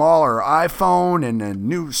debuted a smaller iPhone and a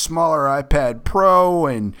new smaller iPad Pro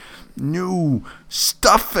and new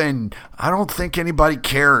stuff, and I don't think anybody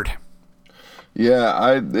cared.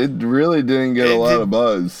 Yeah, it really didn't get a lot of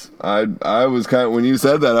buzz. I was kind of, when you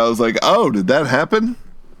said that, I was like, oh, did that happen?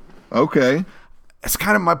 Okay. That's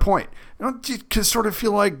kind of my point. Because sort of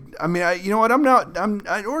feel like, I mean, you know what?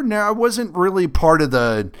 I wasn't really part of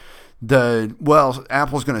the well,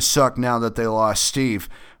 Apple's going to suck now that they lost Steve,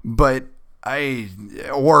 but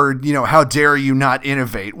how dare you not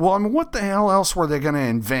innovate? Well, I mean, what the hell else were they going to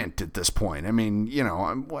invent at this point? I mean,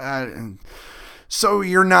 so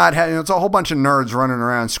you're not having, it's a whole bunch of nerds running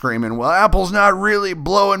around screaming, well, Apple's not really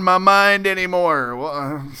blowing my mind anymore.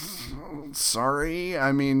 Well, sorry.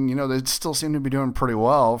 I mean, they still seem to be doing pretty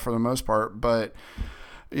well for the most part, but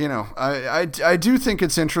I do think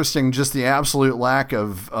it's interesting, just the absolute lack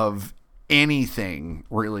of anything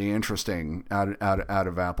really interesting out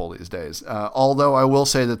of Apple these days. Although I will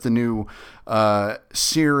say that the new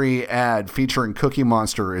Siri ad featuring Cookie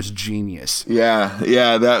Monster is genius.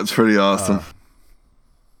 Yeah, that's pretty awesome.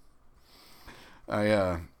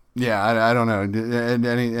 I don't know.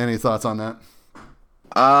 Any thoughts on that?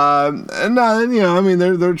 No, I mean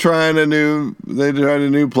they're trying a new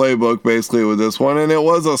playbook basically with this one, and it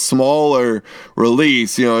was a smaller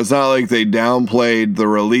release. It's not like they downplayed the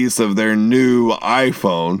release of their new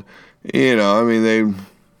iPhone. I mean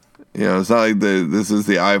it's not like this is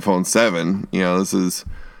the iPhone 7. This is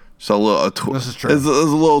just a little. This is true. It's a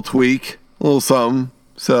little tweak, a little something.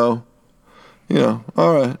 So,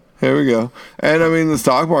 all right. Here we go. And I mean the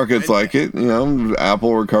stock market's like it.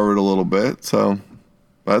 Apple recovered a little bit, so.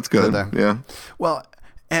 That's good. Yeah. Well,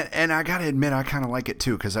 and I gotta admit, I kind of like it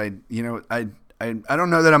too, because I don't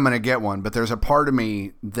know that I'm gonna get one, but there's a part of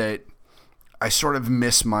me that I sort of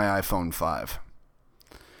miss my iPhone 5.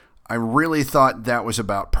 I really thought that was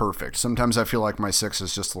about perfect. Sometimes I feel like my 6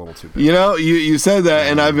 is just a little too big. You said that,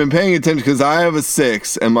 and I've been paying attention because I have a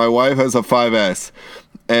 6 and my wife has a 5S,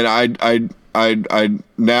 and I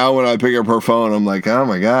now when I pick up her phone, I'm like, oh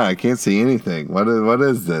my god, I can't see anything. What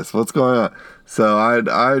is this? What's going on? So I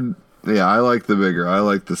like the bigger. I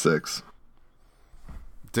like the 6.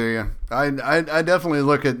 Do you? I definitely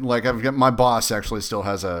look at, like, I've got, my boss actually still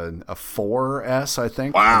has a 4S, I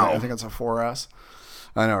think. Wow. I think it's a 4S.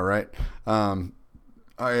 I know, right? I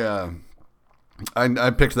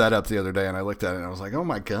picked that up the other day and I looked at it and I was like, oh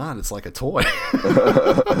my god, it's like a toy.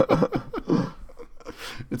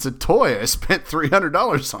 It's a toy I spent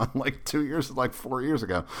 $300 on like 4 years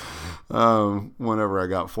ago. Whenever I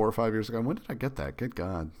got 4 or 5 years ago. When did I get that? Good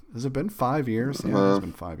God. Has it been 5 years? Yeah, it's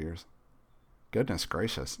been 5 years. Goodness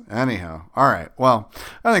gracious. Anyhow. All right. Well,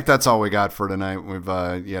 I think that's all we got for tonight. We've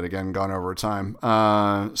yet again gone over time.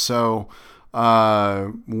 So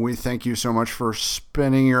we thank you so much for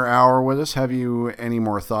spending your hour with us. Have you any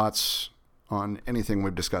more thoughts on anything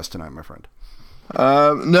we've discussed tonight, my friend?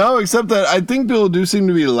 No, except that I think people do seem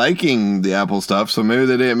to be liking the Apple stuff, so maybe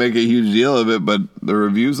they didn't make a huge deal of it, but the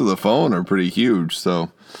reviews of the phone are pretty huge,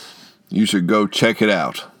 so you should go check it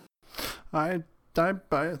out. I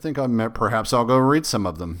think perhaps I'll go read some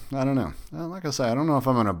of them. I don't know. Like I say, I don't know if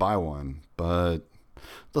I'm going to buy one, but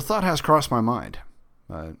the thought has crossed my mind.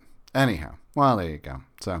 But anyhow, well, there you go.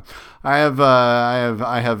 So I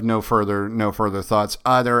have no further thoughts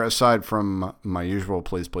either, aside from my usual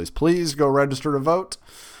please go register to vote.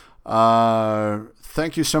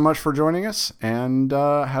 Thank you so much for joining us, and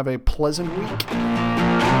have a pleasant week.